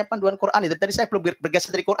lengkapnya panduan Quran itu. Tadi saya belum bergeser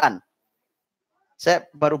dari Quran. Saya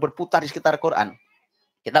baru berputar di sekitar Quran.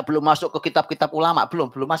 Kita belum masuk ke kitab-kitab ulama,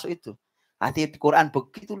 belum masuk itu. Arti Quran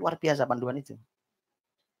begitu luar biasa panduan itu.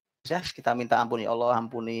 Ya, kita minta ampun ya Allah,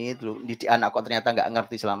 ampuni dulu didik anak kok ternyata nggak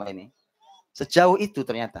ngerti selama ini. Sejauh itu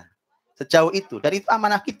ternyata. Sejauh itu. Dari itu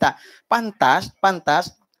amanah kita. Pantas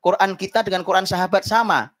Quran kita dengan Quran sahabat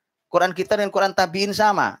sama. Quran kita dengan Quran tabiin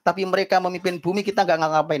sama. Tapi mereka memimpin bumi, kita nggak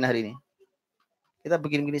ngapain hari ini. Kita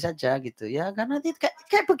begini-begini saja gitu. Ya karena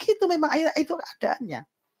kayak begitu memang itu keadaannya.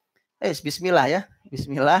 Bismillah ya.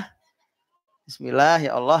 Bismillah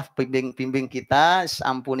ya Allah, bimbing kita,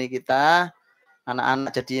 ampuni kita. Anak-anak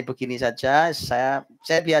jadinya begini saja.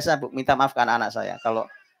 Saya biasa minta maaf ke anak-anak saya.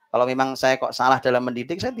 Kalau memang saya kok salah dalam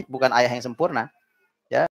mendidik, saya bukan ayah yang sempurna.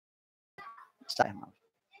 Ya. Saya maaf.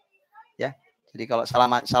 Ya. Jadi kalau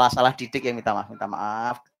salah didik ya minta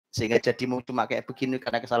maaf sehingga jadi cuma kayak begini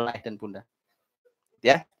karena kesalahan ayah dan bunda.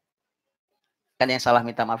 Ya. Kan yang salah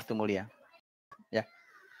minta maaf itu mulia. Ya.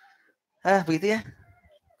 Begitu ya.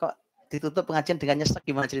 Kok ditutup pengajian dengan nyesek,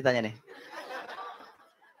 gimana ceritanya nih?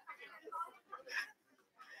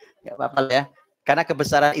 Gak apa-apa ya. Karena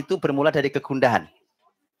kebesaran itu bermula dari kegundahan.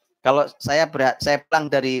 Kalau saya pulang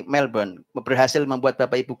dari Melbourne, berhasil membuat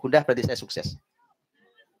Bapak Ibu gundah, berarti saya sukses.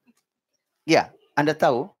 Ya, Anda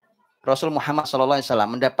tahu, Rasul Muhammad SAW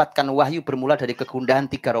mendapatkan wahyu bermula dari kegundahan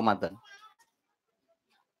 3 Ramadan.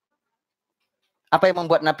 Apa yang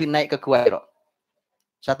membuat Nabi naik ke Gua Hira?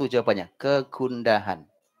 Satu jawabannya, kegundahan.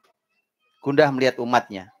 Gundah melihat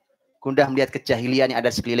umatnya. Gundah melihat kejahilian yang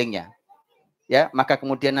ada sekelilingnya. Ya, maka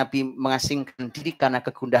kemudian Nabi mengasingkan diri karena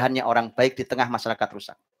kegundahannya orang baik di tengah masyarakat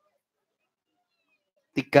rusak.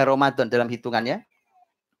 3 Ramadan dalam hitungannya,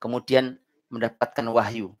 kemudian mendapatkan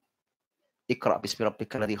wahyu. Iqra bismi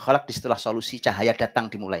rabbikal ladzi khalaq, disitulah solusi cahaya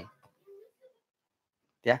datang dimulai.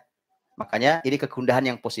 Ya. Makanya ini kegundahan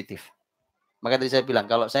yang positif. Maka tadi saya bilang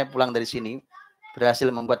kalau saya pulang dari sini berhasil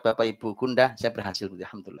membuat Bapak Ibu gundah, saya berhasil,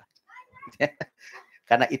 alhamdulillah.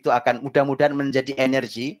 Karena itu akan mudah-mudahan menjadi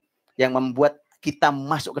energi yang membuat kita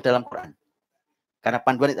masuk ke dalam Quran. Karena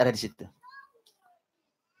panduan itu ada di situ.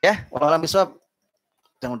 Ya, wallahualam bishawab.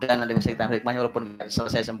 Mudah-mudahan ada bisa kita hikmahnya walaupun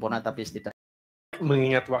selesai sempurna tapi tidak.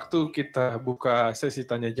 Mengingat waktu, kita buka sesi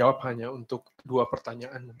tanya jawab hanya untuk 2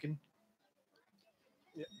 pertanyaan mungkin.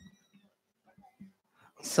 Ya.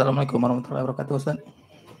 Assalamualaikum warahmatullahi wabarakatuh, Ustaz.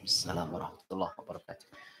 Assalamualaikum warahmatullahi wabarakatuh.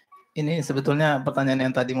 Ini sebetulnya pertanyaan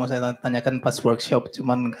yang tadi mau saya tanyakan pas workshop,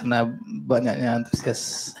 cuman karena banyaknya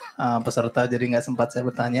antusias peserta jadi nggak sempat saya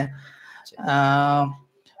bertanya.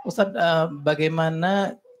 Ustadz,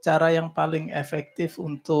 bagaimana cara yang paling efektif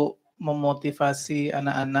untuk memotivasi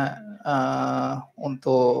anak-anak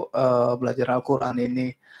untuk belajar Al-Quran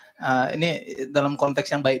ini? Ini dalam konteks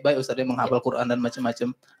yang baik-baik, Ustadz, yang menghafal Quran dan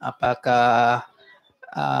macam-macam. Apakah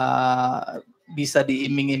bisa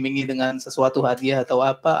diiming-imingi dengan sesuatu hadiah atau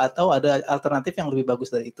apa, atau ada alternatif yang lebih bagus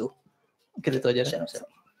dari itu? Mungkin itu aja.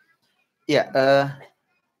 Ya,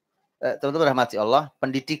 teman-teman rahmati Allah,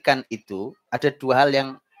 pendidikan itu ada 2 hal yang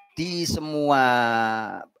di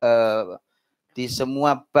semua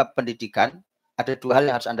bab pendidikan ada 2 hal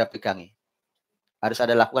yang harus Anda pegangi. Harus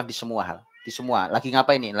Anda lakukan di semua hal. Di semua. Lagi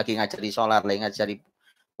ngapain nih? Lagi ngajari sholat, lagi ngajari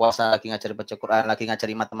puasa, lagi ngajari baca Quran, lagi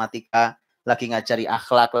ngajari matematika, lagi ngajari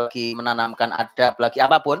akhlak, lagi menanamkan adab, lagi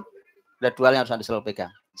apapun. Ada 2 hal yang harus Anda selalu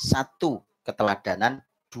pegang. 1, keteladanan.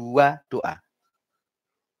 2, doa.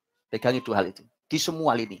 Pegangi dua hal itu di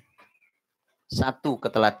semua lini. Satu,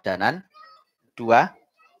 keteladanan. Dua,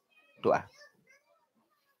 doa.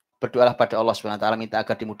 Berdoalah pada Allah SWT, minta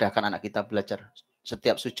agar dimudahkan anak kita belajar.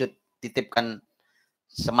 Setiap sujud titipkan,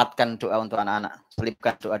 sematkan doa untuk anak-anak.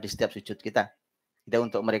 Selipkan doa di setiap sujud kita. Kita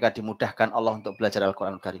untuk mereka dimudahkan Allah untuk belajar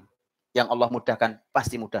Al-Quran Karim. Yang Allah mudahkan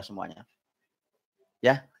pasti mudah semuanya.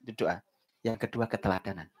 Ya, itu doa. Yang kedua,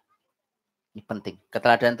 keteladanan. Ini penting.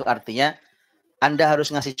 Keteladanan itu artinya Anda harus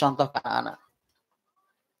ngasih contoh ke anak-anak.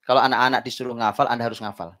 Kalau anak-anak disuruh ngafal, Anda harus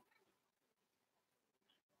ngafal.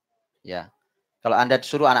 Ya. Kalau Anda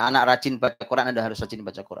disuruh anak-anak rajin baca Quran, Anda harus rajin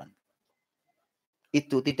baca Quran.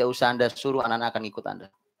 Itu tidak usah Anda suruh, anak-anak akan ikut Anda.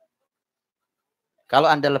 Kalau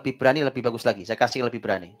Anda lebih berani, lebih bagus lagi. Saya kasih lebih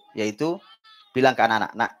berani. Yaitu bilang ke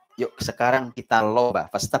anak-anak, nak, yuk sekarang kita lomba.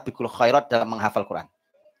 Fastabiqul khairat dalam menghafal Quran.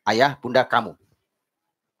 Ayah, bunda, kamu.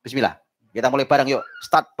 Bismillah. Kita mulai bareng yuk.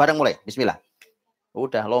 Start bareng mulai. Bismillah.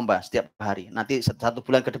 Udah lomba setiap hari. Nanti 1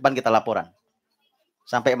 bulan ke depan kita laporan.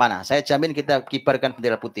 Sampai mana? Saya jamin kita kibarkan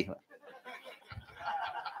bendera putih.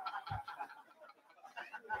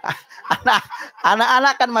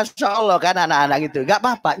 Anak-anak kan Masya Allah kan anak-anak gitu. Gak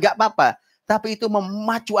apa-apa. Tapi itu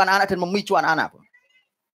memacu anak-anak dan memicu anak-anak.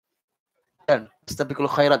 Dan fastabiqul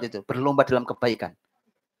khairat itu berlomba dalam kebaikan.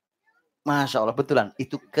 Masya Allah, betulan.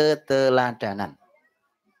 Itu keteladanan.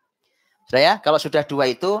 Saya kalau sudah 2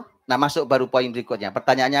 itu, nah masuk baru poin berikutnya.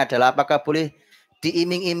 Pertanyaannya adalah apakah boleh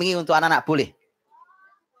diiming-imingi untuk anak-anak? Boleh.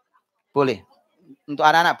 Boleh. Untuk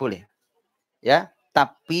anak-anak boleh. Ya,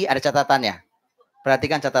 tapi ada catatannya.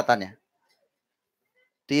 Perhatikan catatannya.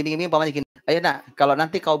 Diiming-imingi umpamanya gini. Ayo nak, kalau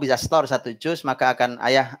nanti kau bisa store 1 juz, maka akan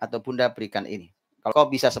ayah atau bunda berikan ini. Kalau kau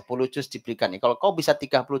bisa 10 juz diberikan ini. Kalau kau bisa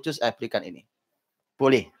 30 juz, berikan ini.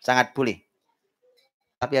 Boleh, sangat boleh.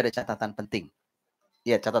 Tapi ada catatan penting.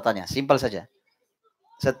 Ya, catatannya simpel saja.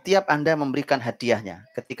 Setiap Anda memberikan hadiahnya,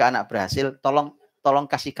 ketika anak berhasil, tolong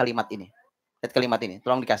kasih kalimat ini. Lihat kalimat ini,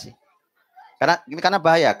 tolong dikasih. Karena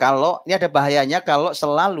bahaya. Kalau ini ada bahayanya kalau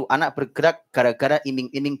selalu anak bergerak gara-gara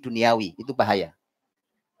iming-iming duniawi, itu bahaya.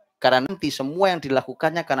 Karena nanti semua yang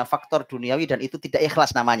dilakukannya karena faktor duniawi dan itu tidak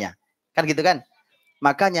ikhlas namanya. Kan gitu kan?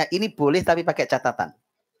 Makanya ini boleh tapi pakai catatan.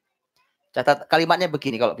 Kalimatnya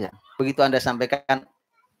begini kalau bisa. Begitu Anda sampaikan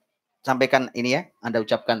ini ya, Anda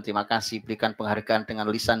ucapkan terima kasih, berikan penghargaan dengan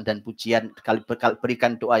lisan dan pujian,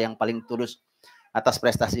 berikan doa yang paling tulus atas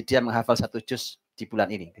prestasi dia menghafal 1 juz di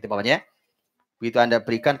bulan ini. Itu pokoknya. Begitu Anda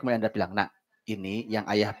berikan, kemudian Anda bilang, nah ini yang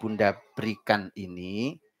ayah bunda berikan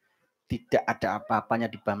ini tidak ada apa-apanya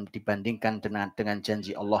dibandingkan dengan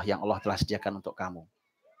janji Allah yang Allah telah sediakan untuk kamu.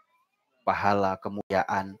 Pahala,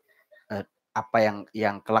 kemuliaan, apa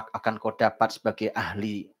yang kelak akan kau dapat sebagai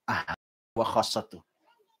ahli wa khassatu.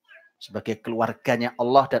 Sebagai keluarganya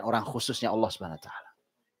Allah dan orang khususnya Allah SWT.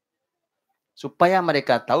 Supaya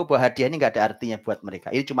mereka tahu bahwa hadiah ini nggak ada artinya buat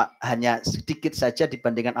mereka. Ini cuma hanya sedikit saja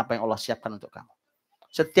dibandingkan apa yang Allah siapkan untuk kamu.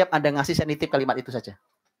 Setiap Anda ngasih, saya nitip kalimat itu saja.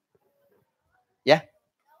 Ya,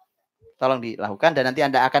 tolong dilakukan dan nanti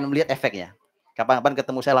Anda akan melihat efeknya. Kapan-kapan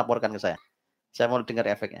ketemu saya, laporkan ke saya. Saya mau dengar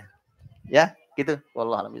efeknya. Ya, gitu.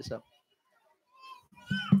 Wallahualam bishawab.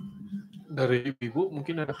 Dari Ibu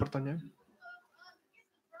mungkin ada pertanyaan?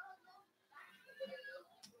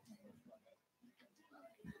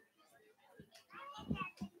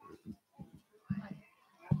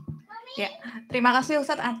 Ya, terima kasih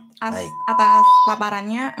Ustadz atas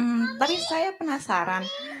paparannya. Tapi saya penasaran.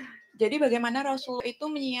 Jadi bagaimana Rasulullah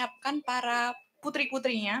itu menyiapkan para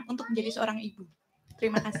putri-putrinya untuk menjadi seorang ibu?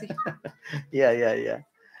 Terima kasih. Iya.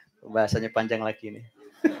 Bahasanya panjang lagi nih.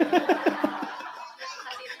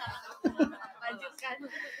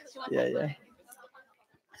 Iya.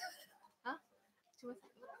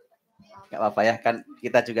 Nggak apa-apa ya, kan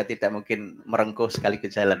kita juga tidak mungkin merengkuh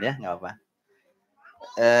sekaligus jalan ya, nggak apa-apa.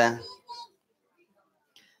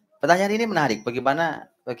 Pertanyaan ini menarik.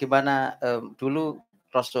 Bagaimana dulu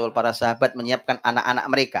Rasul, para sahabat menyiapkan anak-anak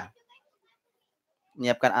mereka,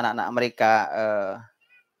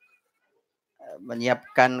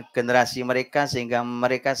 menyiapkan generasi mereka sehingga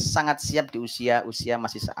mereka sangat siap di usia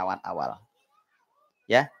masih seawal-awal.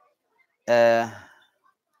 Ya,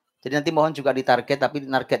 jadi nanti mohon juga ditarget, tapi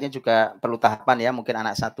targetnya juga perlu tahapan ya. Mungkin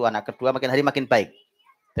anak 1, anak kedua makin hari makin baik.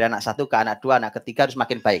 Dari anak 1 ke anak 2, anak ketiga harus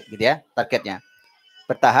makin baik, gitu ya targetnya.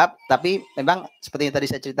 Bertahap, tapi memang seperti yang tadi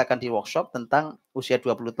saya ceritakan di workshop tentang usia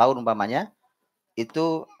 20 tahun umpamanya,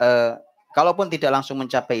 itu kalaupun tidak langsung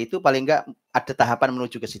mencapai itu, paling enggak ada tahapan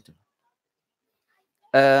menuju ke situ.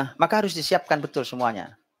 Maka harus disiapkan betul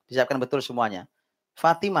semuanya.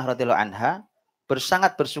 Fatimah radhiyallahu anha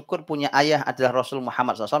sangat bersyukur punya ayah adalah Rasul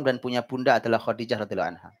Muhammad SAW dan punya bunda adalah Khadijah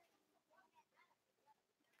radhiyallahu anha.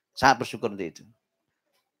 Sangat bersyukur untuk itu.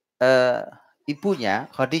 ibunya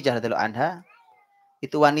Khadijah radhiyallahu anha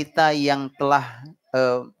itu wanita yang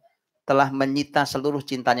telah menyita seluruh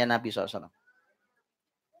cintanya Nabi SAW.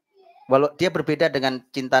 Walau dia berbeda dengan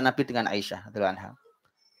cinta Nabi dengan Aisyah radhiyallahu anha.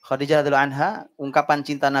 Khadijah radhiyallahu anha, ungkapan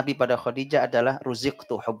cinta Nabi pada Khadijah adalah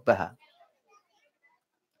ruziqtu hubbaha.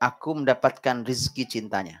 Aku mendapatkan rizki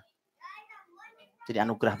cintanya. Jadi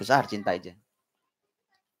anugerah besar cinta aja.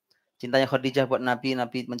 Cintanya Khadijah buat Nabi,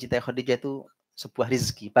 Nabi mencintai Khadijah itu sebuah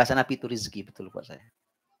rizki. Bahasa Nabi itu rizki, betul buat saya.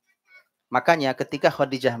 Makanya ketika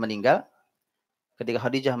Khadijah meninggal,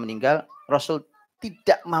 Rasul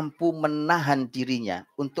tidak mampu menahan dirinya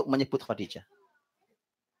untuk menyebut Khadijah.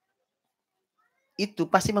 Itu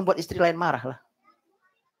pasti membuat istri lain marah lah.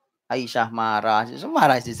 Aisyah marah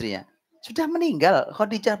istrinya. Sudah meninggal,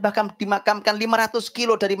 Khadijah bahkan dimakamkan 500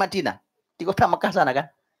 kilo dari Madinah. Di kota Mekah sana kan.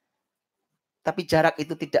 Tapi jarak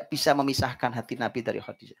itu tidak bisa memisahkan hati Nabi dari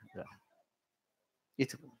Khadijah.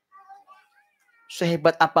 Itu.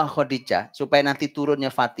 Sehebat apa Khadijah, supaya nanti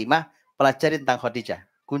turunnya Fatimah, pelajari tentang Khadijah.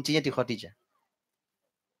 Kuncinya di Khadijah.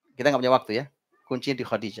 Kita nggak punya waktu ya. Kuncinya di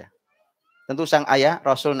Khadijah. Tentu sang ayah,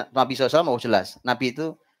 Rasul Nabi SAW mau jelas. Nabi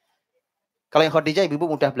itu, kalau yang Khadijah, ibu-ibu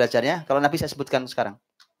mudah belajarnya. Kalau Nabi saya sebutkan sekarang.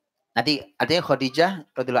 Nanti artinya Khadijah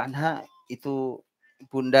radhiyallahu anha itu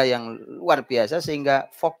bunda yang luar biasa,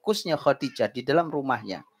 sehingga fokusnya Khadijah di dalam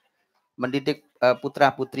rumahnya mendidik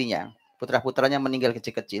putra-putrinya. Putra-putranya meninggal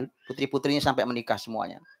kecil-kecil, putri-putrinya sampai menikah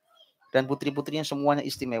semuanya. Dan putri-putrinya semuanya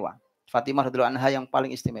istimewa. Fatimah radhiyallahu anha yang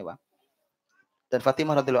paling istimewa. Dan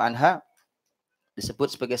Fatimah radhiyallahu anha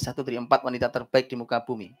disebut sebagai satu dari 4 wanita terbaik di muka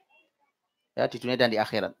bumi. Ya, di dunia dan di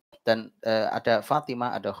akhirat. Dan ada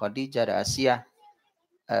Fatimah, ada Khadijah, ada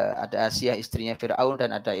Asia istrinya Fir'aun,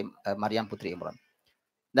 dan ada Maryam putri Imran.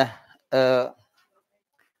 Nah,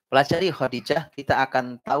 pelajari Khadijah, kita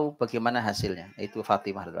akan tahu bagaimana hasilnya. Itu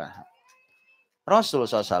Fatimah radhiyallahu anha. Rasul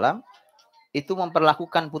SAW itu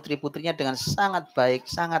memperlakukan putri-putrinya dengan sangat baik,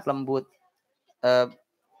 sangat lembut.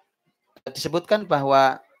 Disebutkan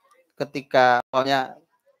bahwa ketika,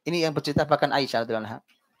 ini yang bercerita bahkan Aisyah radhiyallahu anha.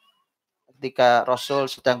 Ketika Rasul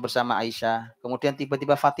sedang bersama Aisyah, kemudian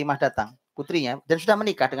tiba-tiba Fatimah datang, putrinya, dan sudah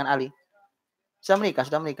menikah dengan Ali. Sudah menikah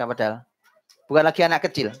padahal. Bukan lagi anak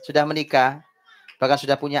kecil, sudah menikah, bahkan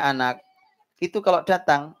sudah punya anak. Itu kalau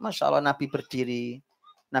datang, Masya Allah, Nabi berdiri,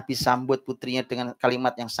 Nabi sambut putrinya dengan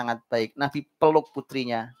kalimat yang sangat baik. Nabi peluk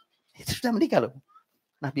putrinya. Itu sudah menikah loh.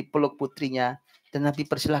 Nabi peluk putrinya, dan Nabi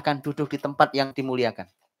persilahkan duduk di tempat yang dimuliakan.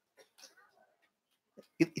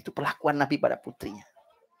 Itu perlakuan Nabi pada putrinya.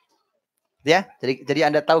 Ya, jadi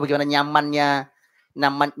Anda tahu bagaimana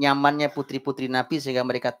nyamannya putri-putri Nabi, sehingga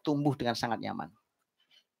mereka tumbuh dengan sangat nyaman.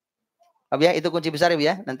 Ya, itu kunci besar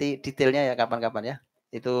ya. Nanti detailnya ya kapan-kapan ya.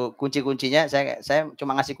 Itu kunci-kuncinya. Saya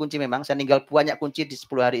cuma ngasih kunci memang. Saya tinggal banyak kunci di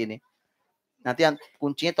 10 hari ini. Nanti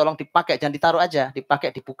kuncinya tolong dipakai, jangan ditaruh aja,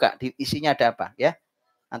 dipakai, dibuka, isinya ada apa ya.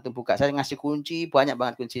 Antum buka. Saya ngasih kunci, banyak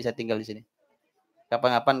banget kunci saya tinggal di sini.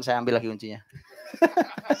 Kapan-kapan saya ambil lagi kuncinya.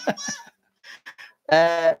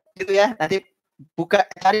 Gitu ya. Nanti buka,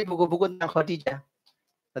 cari buku-buku tentang Khadijah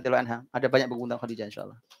radhiyallahu anha. Ada banyak buku tentang Khadijah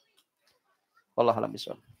insyaallah. Wallahu a'lam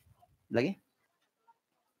bishawab. Lagi?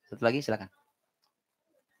 Satu lagi silakan.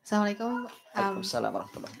 Assalamualaikum. Waalaikumsalam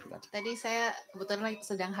warahmatullahi wabarakatuh. Tadi saya kebetulan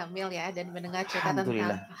sedang hamil ya, dan mendengar cerita tentang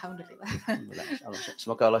Alhamdulillah.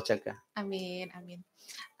 Semoga Allah jaga. Amin.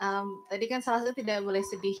 Tadi kan salah satu tidak boleh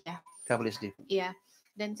sedih ya. Tidak boleh sedih. Iya.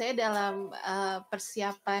 Dan saya dalam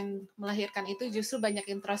persiapan melahirkan itu justru banyak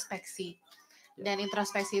introspeksi. Dan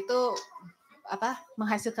introspeksi itu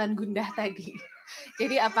menghasilkan gundah tadi.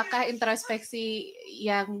 Jadi apakah introspeksi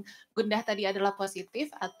yang gundah tadi adalah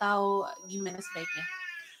positif atau gimana sebaiknya?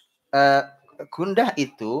 Gundah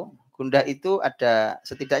itu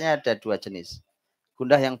setidaknya ada 2 jenis.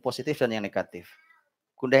 Gundah yang positif dan yang negatif.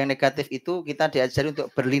 Gundah yang negatif itu kita diajari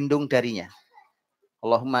untuk berlindung darinya.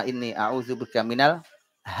 Allahumma inni a'udzubika minal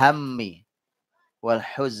hammi wal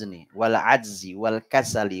huzni wal ajzi wal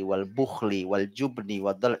kasali wal bukhli wal jubni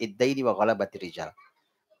wa dhal'id daini wa ghalabati rijal.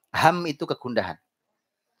 Ham itu kegundahan.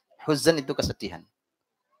 Huzn itu kesedihan.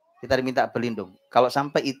 Kita diminta berlindung. Kalau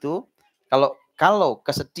sampai itu, kalau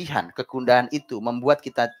kesedihan, kegundahan itu membuat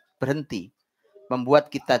kita berhenti,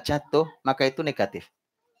 membuat kita jatuh, maka itu negatif.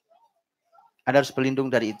 Anda harus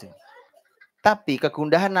berlindung dari itu. Tapi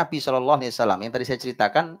kegundahan Nabi SAW yang tadi saya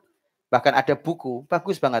ceritakan, bahkan ada buku,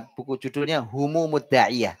 bagus banget, buku judulnya Humumud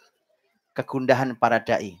Da'iyah, kegundahan para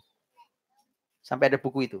da'i. Sampai ada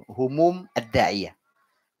buku itu, Humum Ad-Da'iyah,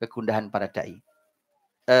 kegundahan para da'i.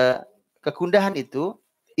 Kegundahan itu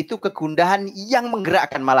kegundahan yang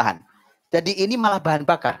menggerakkan malahan. Jadi ini malah bahan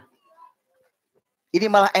bakar. Ini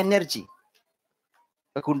malah energi.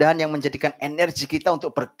 Kegundahan yang menjadikan energi kita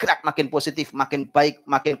untuk bergerak makin positif, makin baik,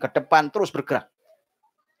 makin ke depan, terus bergerak.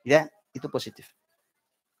 Ya, itu positif.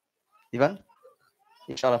 Ya, Bang?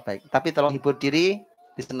 Insya Allah baik. Tapi tolong hibur diri,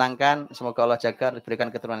 disenangkan. Semoga Allah jaga,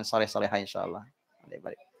 diberikan keturunan saleh-salehah insya Allah.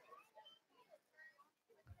 Baik.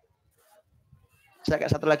 Saya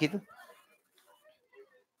kayak satu lagi itu.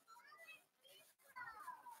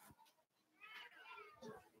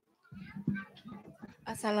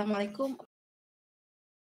 Assalamualaikum.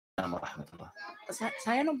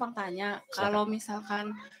 Saya numpang tanya, kalau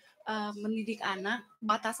misalkan mendidik anak,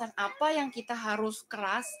 batasan apa yang kita harus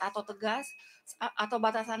keras atau tegas, atau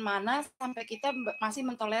batasan mana sampai kita masih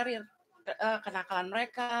mentolerir kenakalan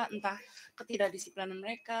mereka, entah ketidakdisiplinan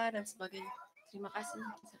mereka dan sebagainya. Terima kasih.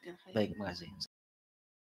 Baik, terima kasih.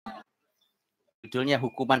 Judulnya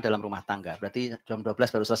hukuman dalam rumah tangga. Berarti jam 12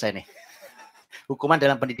 baru selesai nih. Hukuman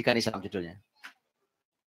dalam pendidikan Islam judulnya.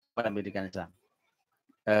 Dalam pendidikan Islam.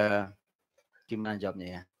 Gimana jawabnya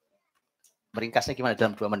ya? Meringkasnya gimana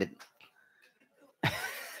dalam 2 menit?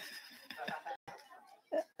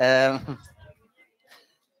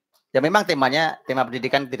 Ya memang tema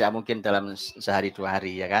pendidikan tidak mungkin dalam sehari 2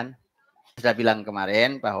 hari ya kan. Sudah bilang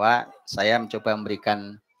kemarin bahwa saya mencoba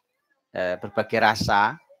memberikan berbagai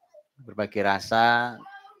rasa,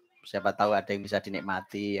 siapa tahu ada yang bisa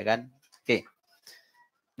dinikmati ya kan. Oke,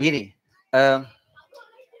 begini.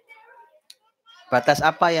 Batas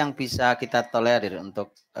apa yang bisa kita tolerir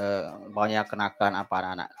untuk banyak kenakalan apa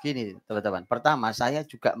anak-anak? Gini teman-teman, pertama saya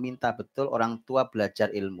juga minta betul orang tua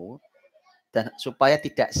belajar ilmu dan supaya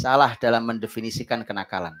tidak salah dalam mendefinisikan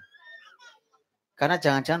kenakalan. Karena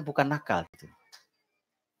jangan-jangan bukan nakal. Gitu.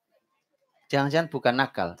 Jangan-jangan bukan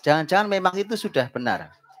nakal. Jangan-jangan memang itu sudah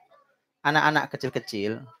benar. Anak-anak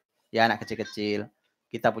kecil-kecil, ya anak kecil-kecil,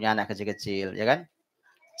 kita punya anak kecil-kecil, ya kan?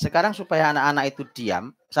 Sekarang supaya anak-anak itu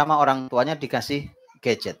diam, sama orang tuanya dikasih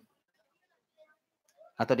gadget.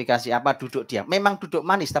 Atau dikasih apa, duduk diam. Memang duduk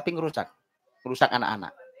manis, tapi ngerusak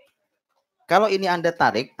anak-anak. Kalau ini Anda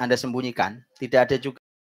tarik, Anda sembunyikan, tidak ada juga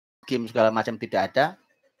game segala macam, tidak ada.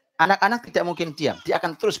 Anak-anak tidak mungkin diam. Dia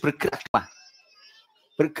akan terus bergerak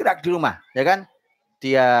di rumah, ya kan?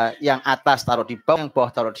 Dia yang atas taruh di bawah, yang bawah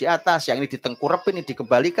taruh di atas, yang ini ditengkurepin, ini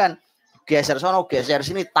dikembalikan, geser sono, geser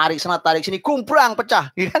sini, tarik sana, tarik sini, gumbrang, pecah,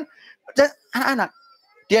 ya kan? Anak-anak,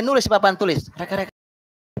 dia nulis papan tulis,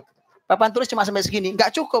 papan tulis cuma sampai segini, nggak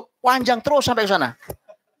cukup, panjang terus sampai ke sana.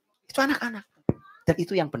 Itu anak-anak, dan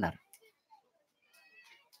itu yang benar.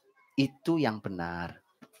 Itu yang benar,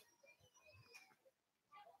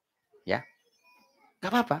 ya, nggak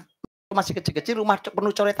apa-apa. Masih kecil-kecil, rumah penuh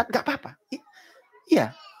coretan, nggak apa-apa.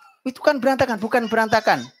 Iya, itu kan berantakan, bukan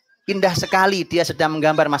berantakan. Indah sekali dia sedang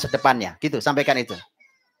menggambar masa depannya, gitu. Sampaikan itu.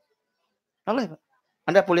 Lalu,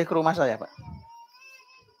 Anda boleh ke rumah saya, Pak.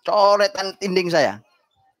 Coretan dinding saya.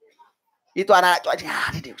 Itu anak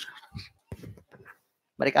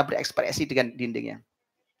mereka berekspresi dengan dindingnya.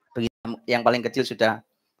 Yang paling kecil sudah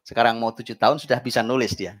sekarang mau 7 tahun sudah bisa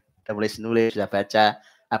nulis dia. Sudah boleh nulis, sudah baca.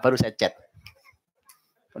 Baru saya chat.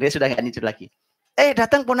 Dia sudah nggak nyicil lagi.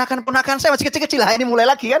 Datang ponakan-ponakan saya masih kecil-kecil lah. Ini mulai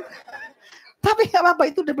lagi kan. Tapi nggak apa-apa,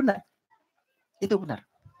 itu udah benar. Itu benar.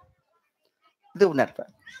 Itu benar, Pak.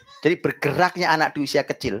 Jadi bergeraknya anak di usia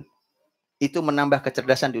kecil itu menambah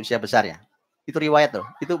kecerdasan di usia besarnya. Itu riwayat loh.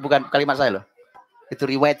 Itu bukan kalimat saya loh. Itu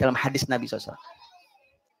riwayat dalam hadis Nabi SAW.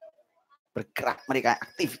 Bergerak, mereka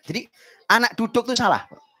aktif. Jadi anak duduk itu salah.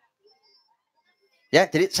 Ya,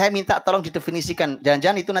 jadi saya minta tolong didefinisikan.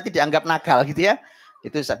 Jangan-jangan itu nanti dianggap nakal gitu ya.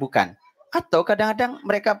 Itu bukan. Atau kadang-kadang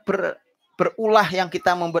mereka berulah yang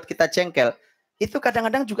kita membuat kita jengkel. Itu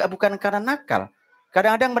kadang-kadang juga bukan karena nakal.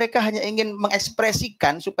 Kadang-kadang mereka hanya ingin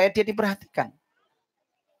mengekspresikan supaya dia diperhatikan.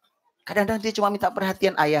 Kadang-kadang dia cuma minta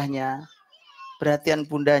perhatian ayahnya, perhatian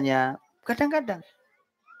bundanya. Kadang-kadang.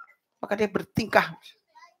 Maka dia bertingkah.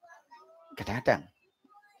 Kadang-kadang.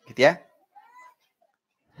 Gitu ya.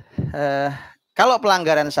 Kalau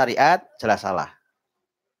pelanggaran syariat, jelas salah.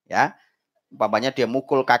 Ya. Umpamanya dia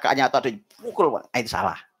mukul kakaknya atau dia mukul, itu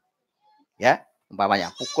salah. Ya,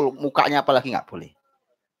 umpamanya pukul mukanya apalagi nggak boleh.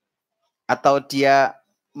 Atau dia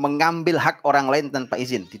mengambil hak orang lain tanpa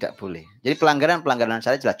izin, tidak boleh. Jadi pelanggaran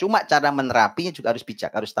syariat jelas. Cuma cara menerapinya juga harus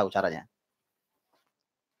bijak, harus tahu caranya.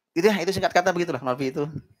 Itu singkat kata begitulah, Nabi itu.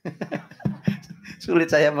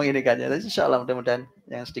 Sulit saya menginikannya. Tapi insya Allah mudah-mudahan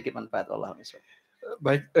yang sedikit manfaat Allah.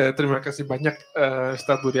 Baik, terima kasih banyak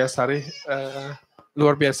Ustadz Budi Ashari.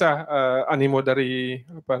 Luar biasa animo dari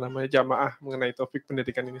jamaah mengenai topik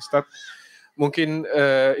pendidikan ini, Ustadz. Mungkin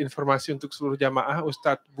informasi untuk seluruh jamaah,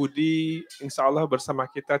 Ustadz Budi insya Allah bersama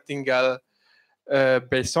kita tinggal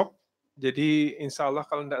besok. Jadi insya Allah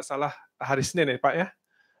kalau tidak salah hari Senin ya Pak ya.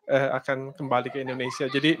 akan kembali ke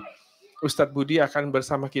Indonesia. Jadi Ustadz Budi akan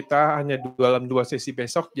bersama kita hanya dalam 2 sesi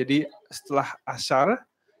besok. Jadi setelah Asyar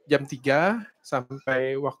jam 3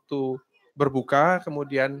 sampai waktu berbuka,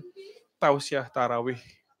 kemudian tausiah tarawih.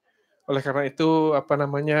 Oleh karena itu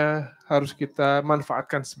harus kita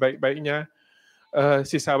manfaatkan sebaik-baiknya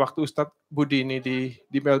sisa waktu Ustadz Budi ini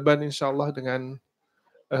di Melbourne, insya Allah, dengan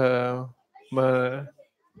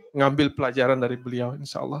mengambil pelajaran dari beliau,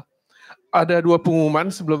 insya Allah. Ada 2 pengumuman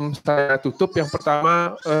sebelum saya tutup. Yang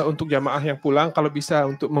pertama, untuk jamaah yang pulang, kalau bisa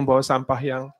untuk membawa sampah yang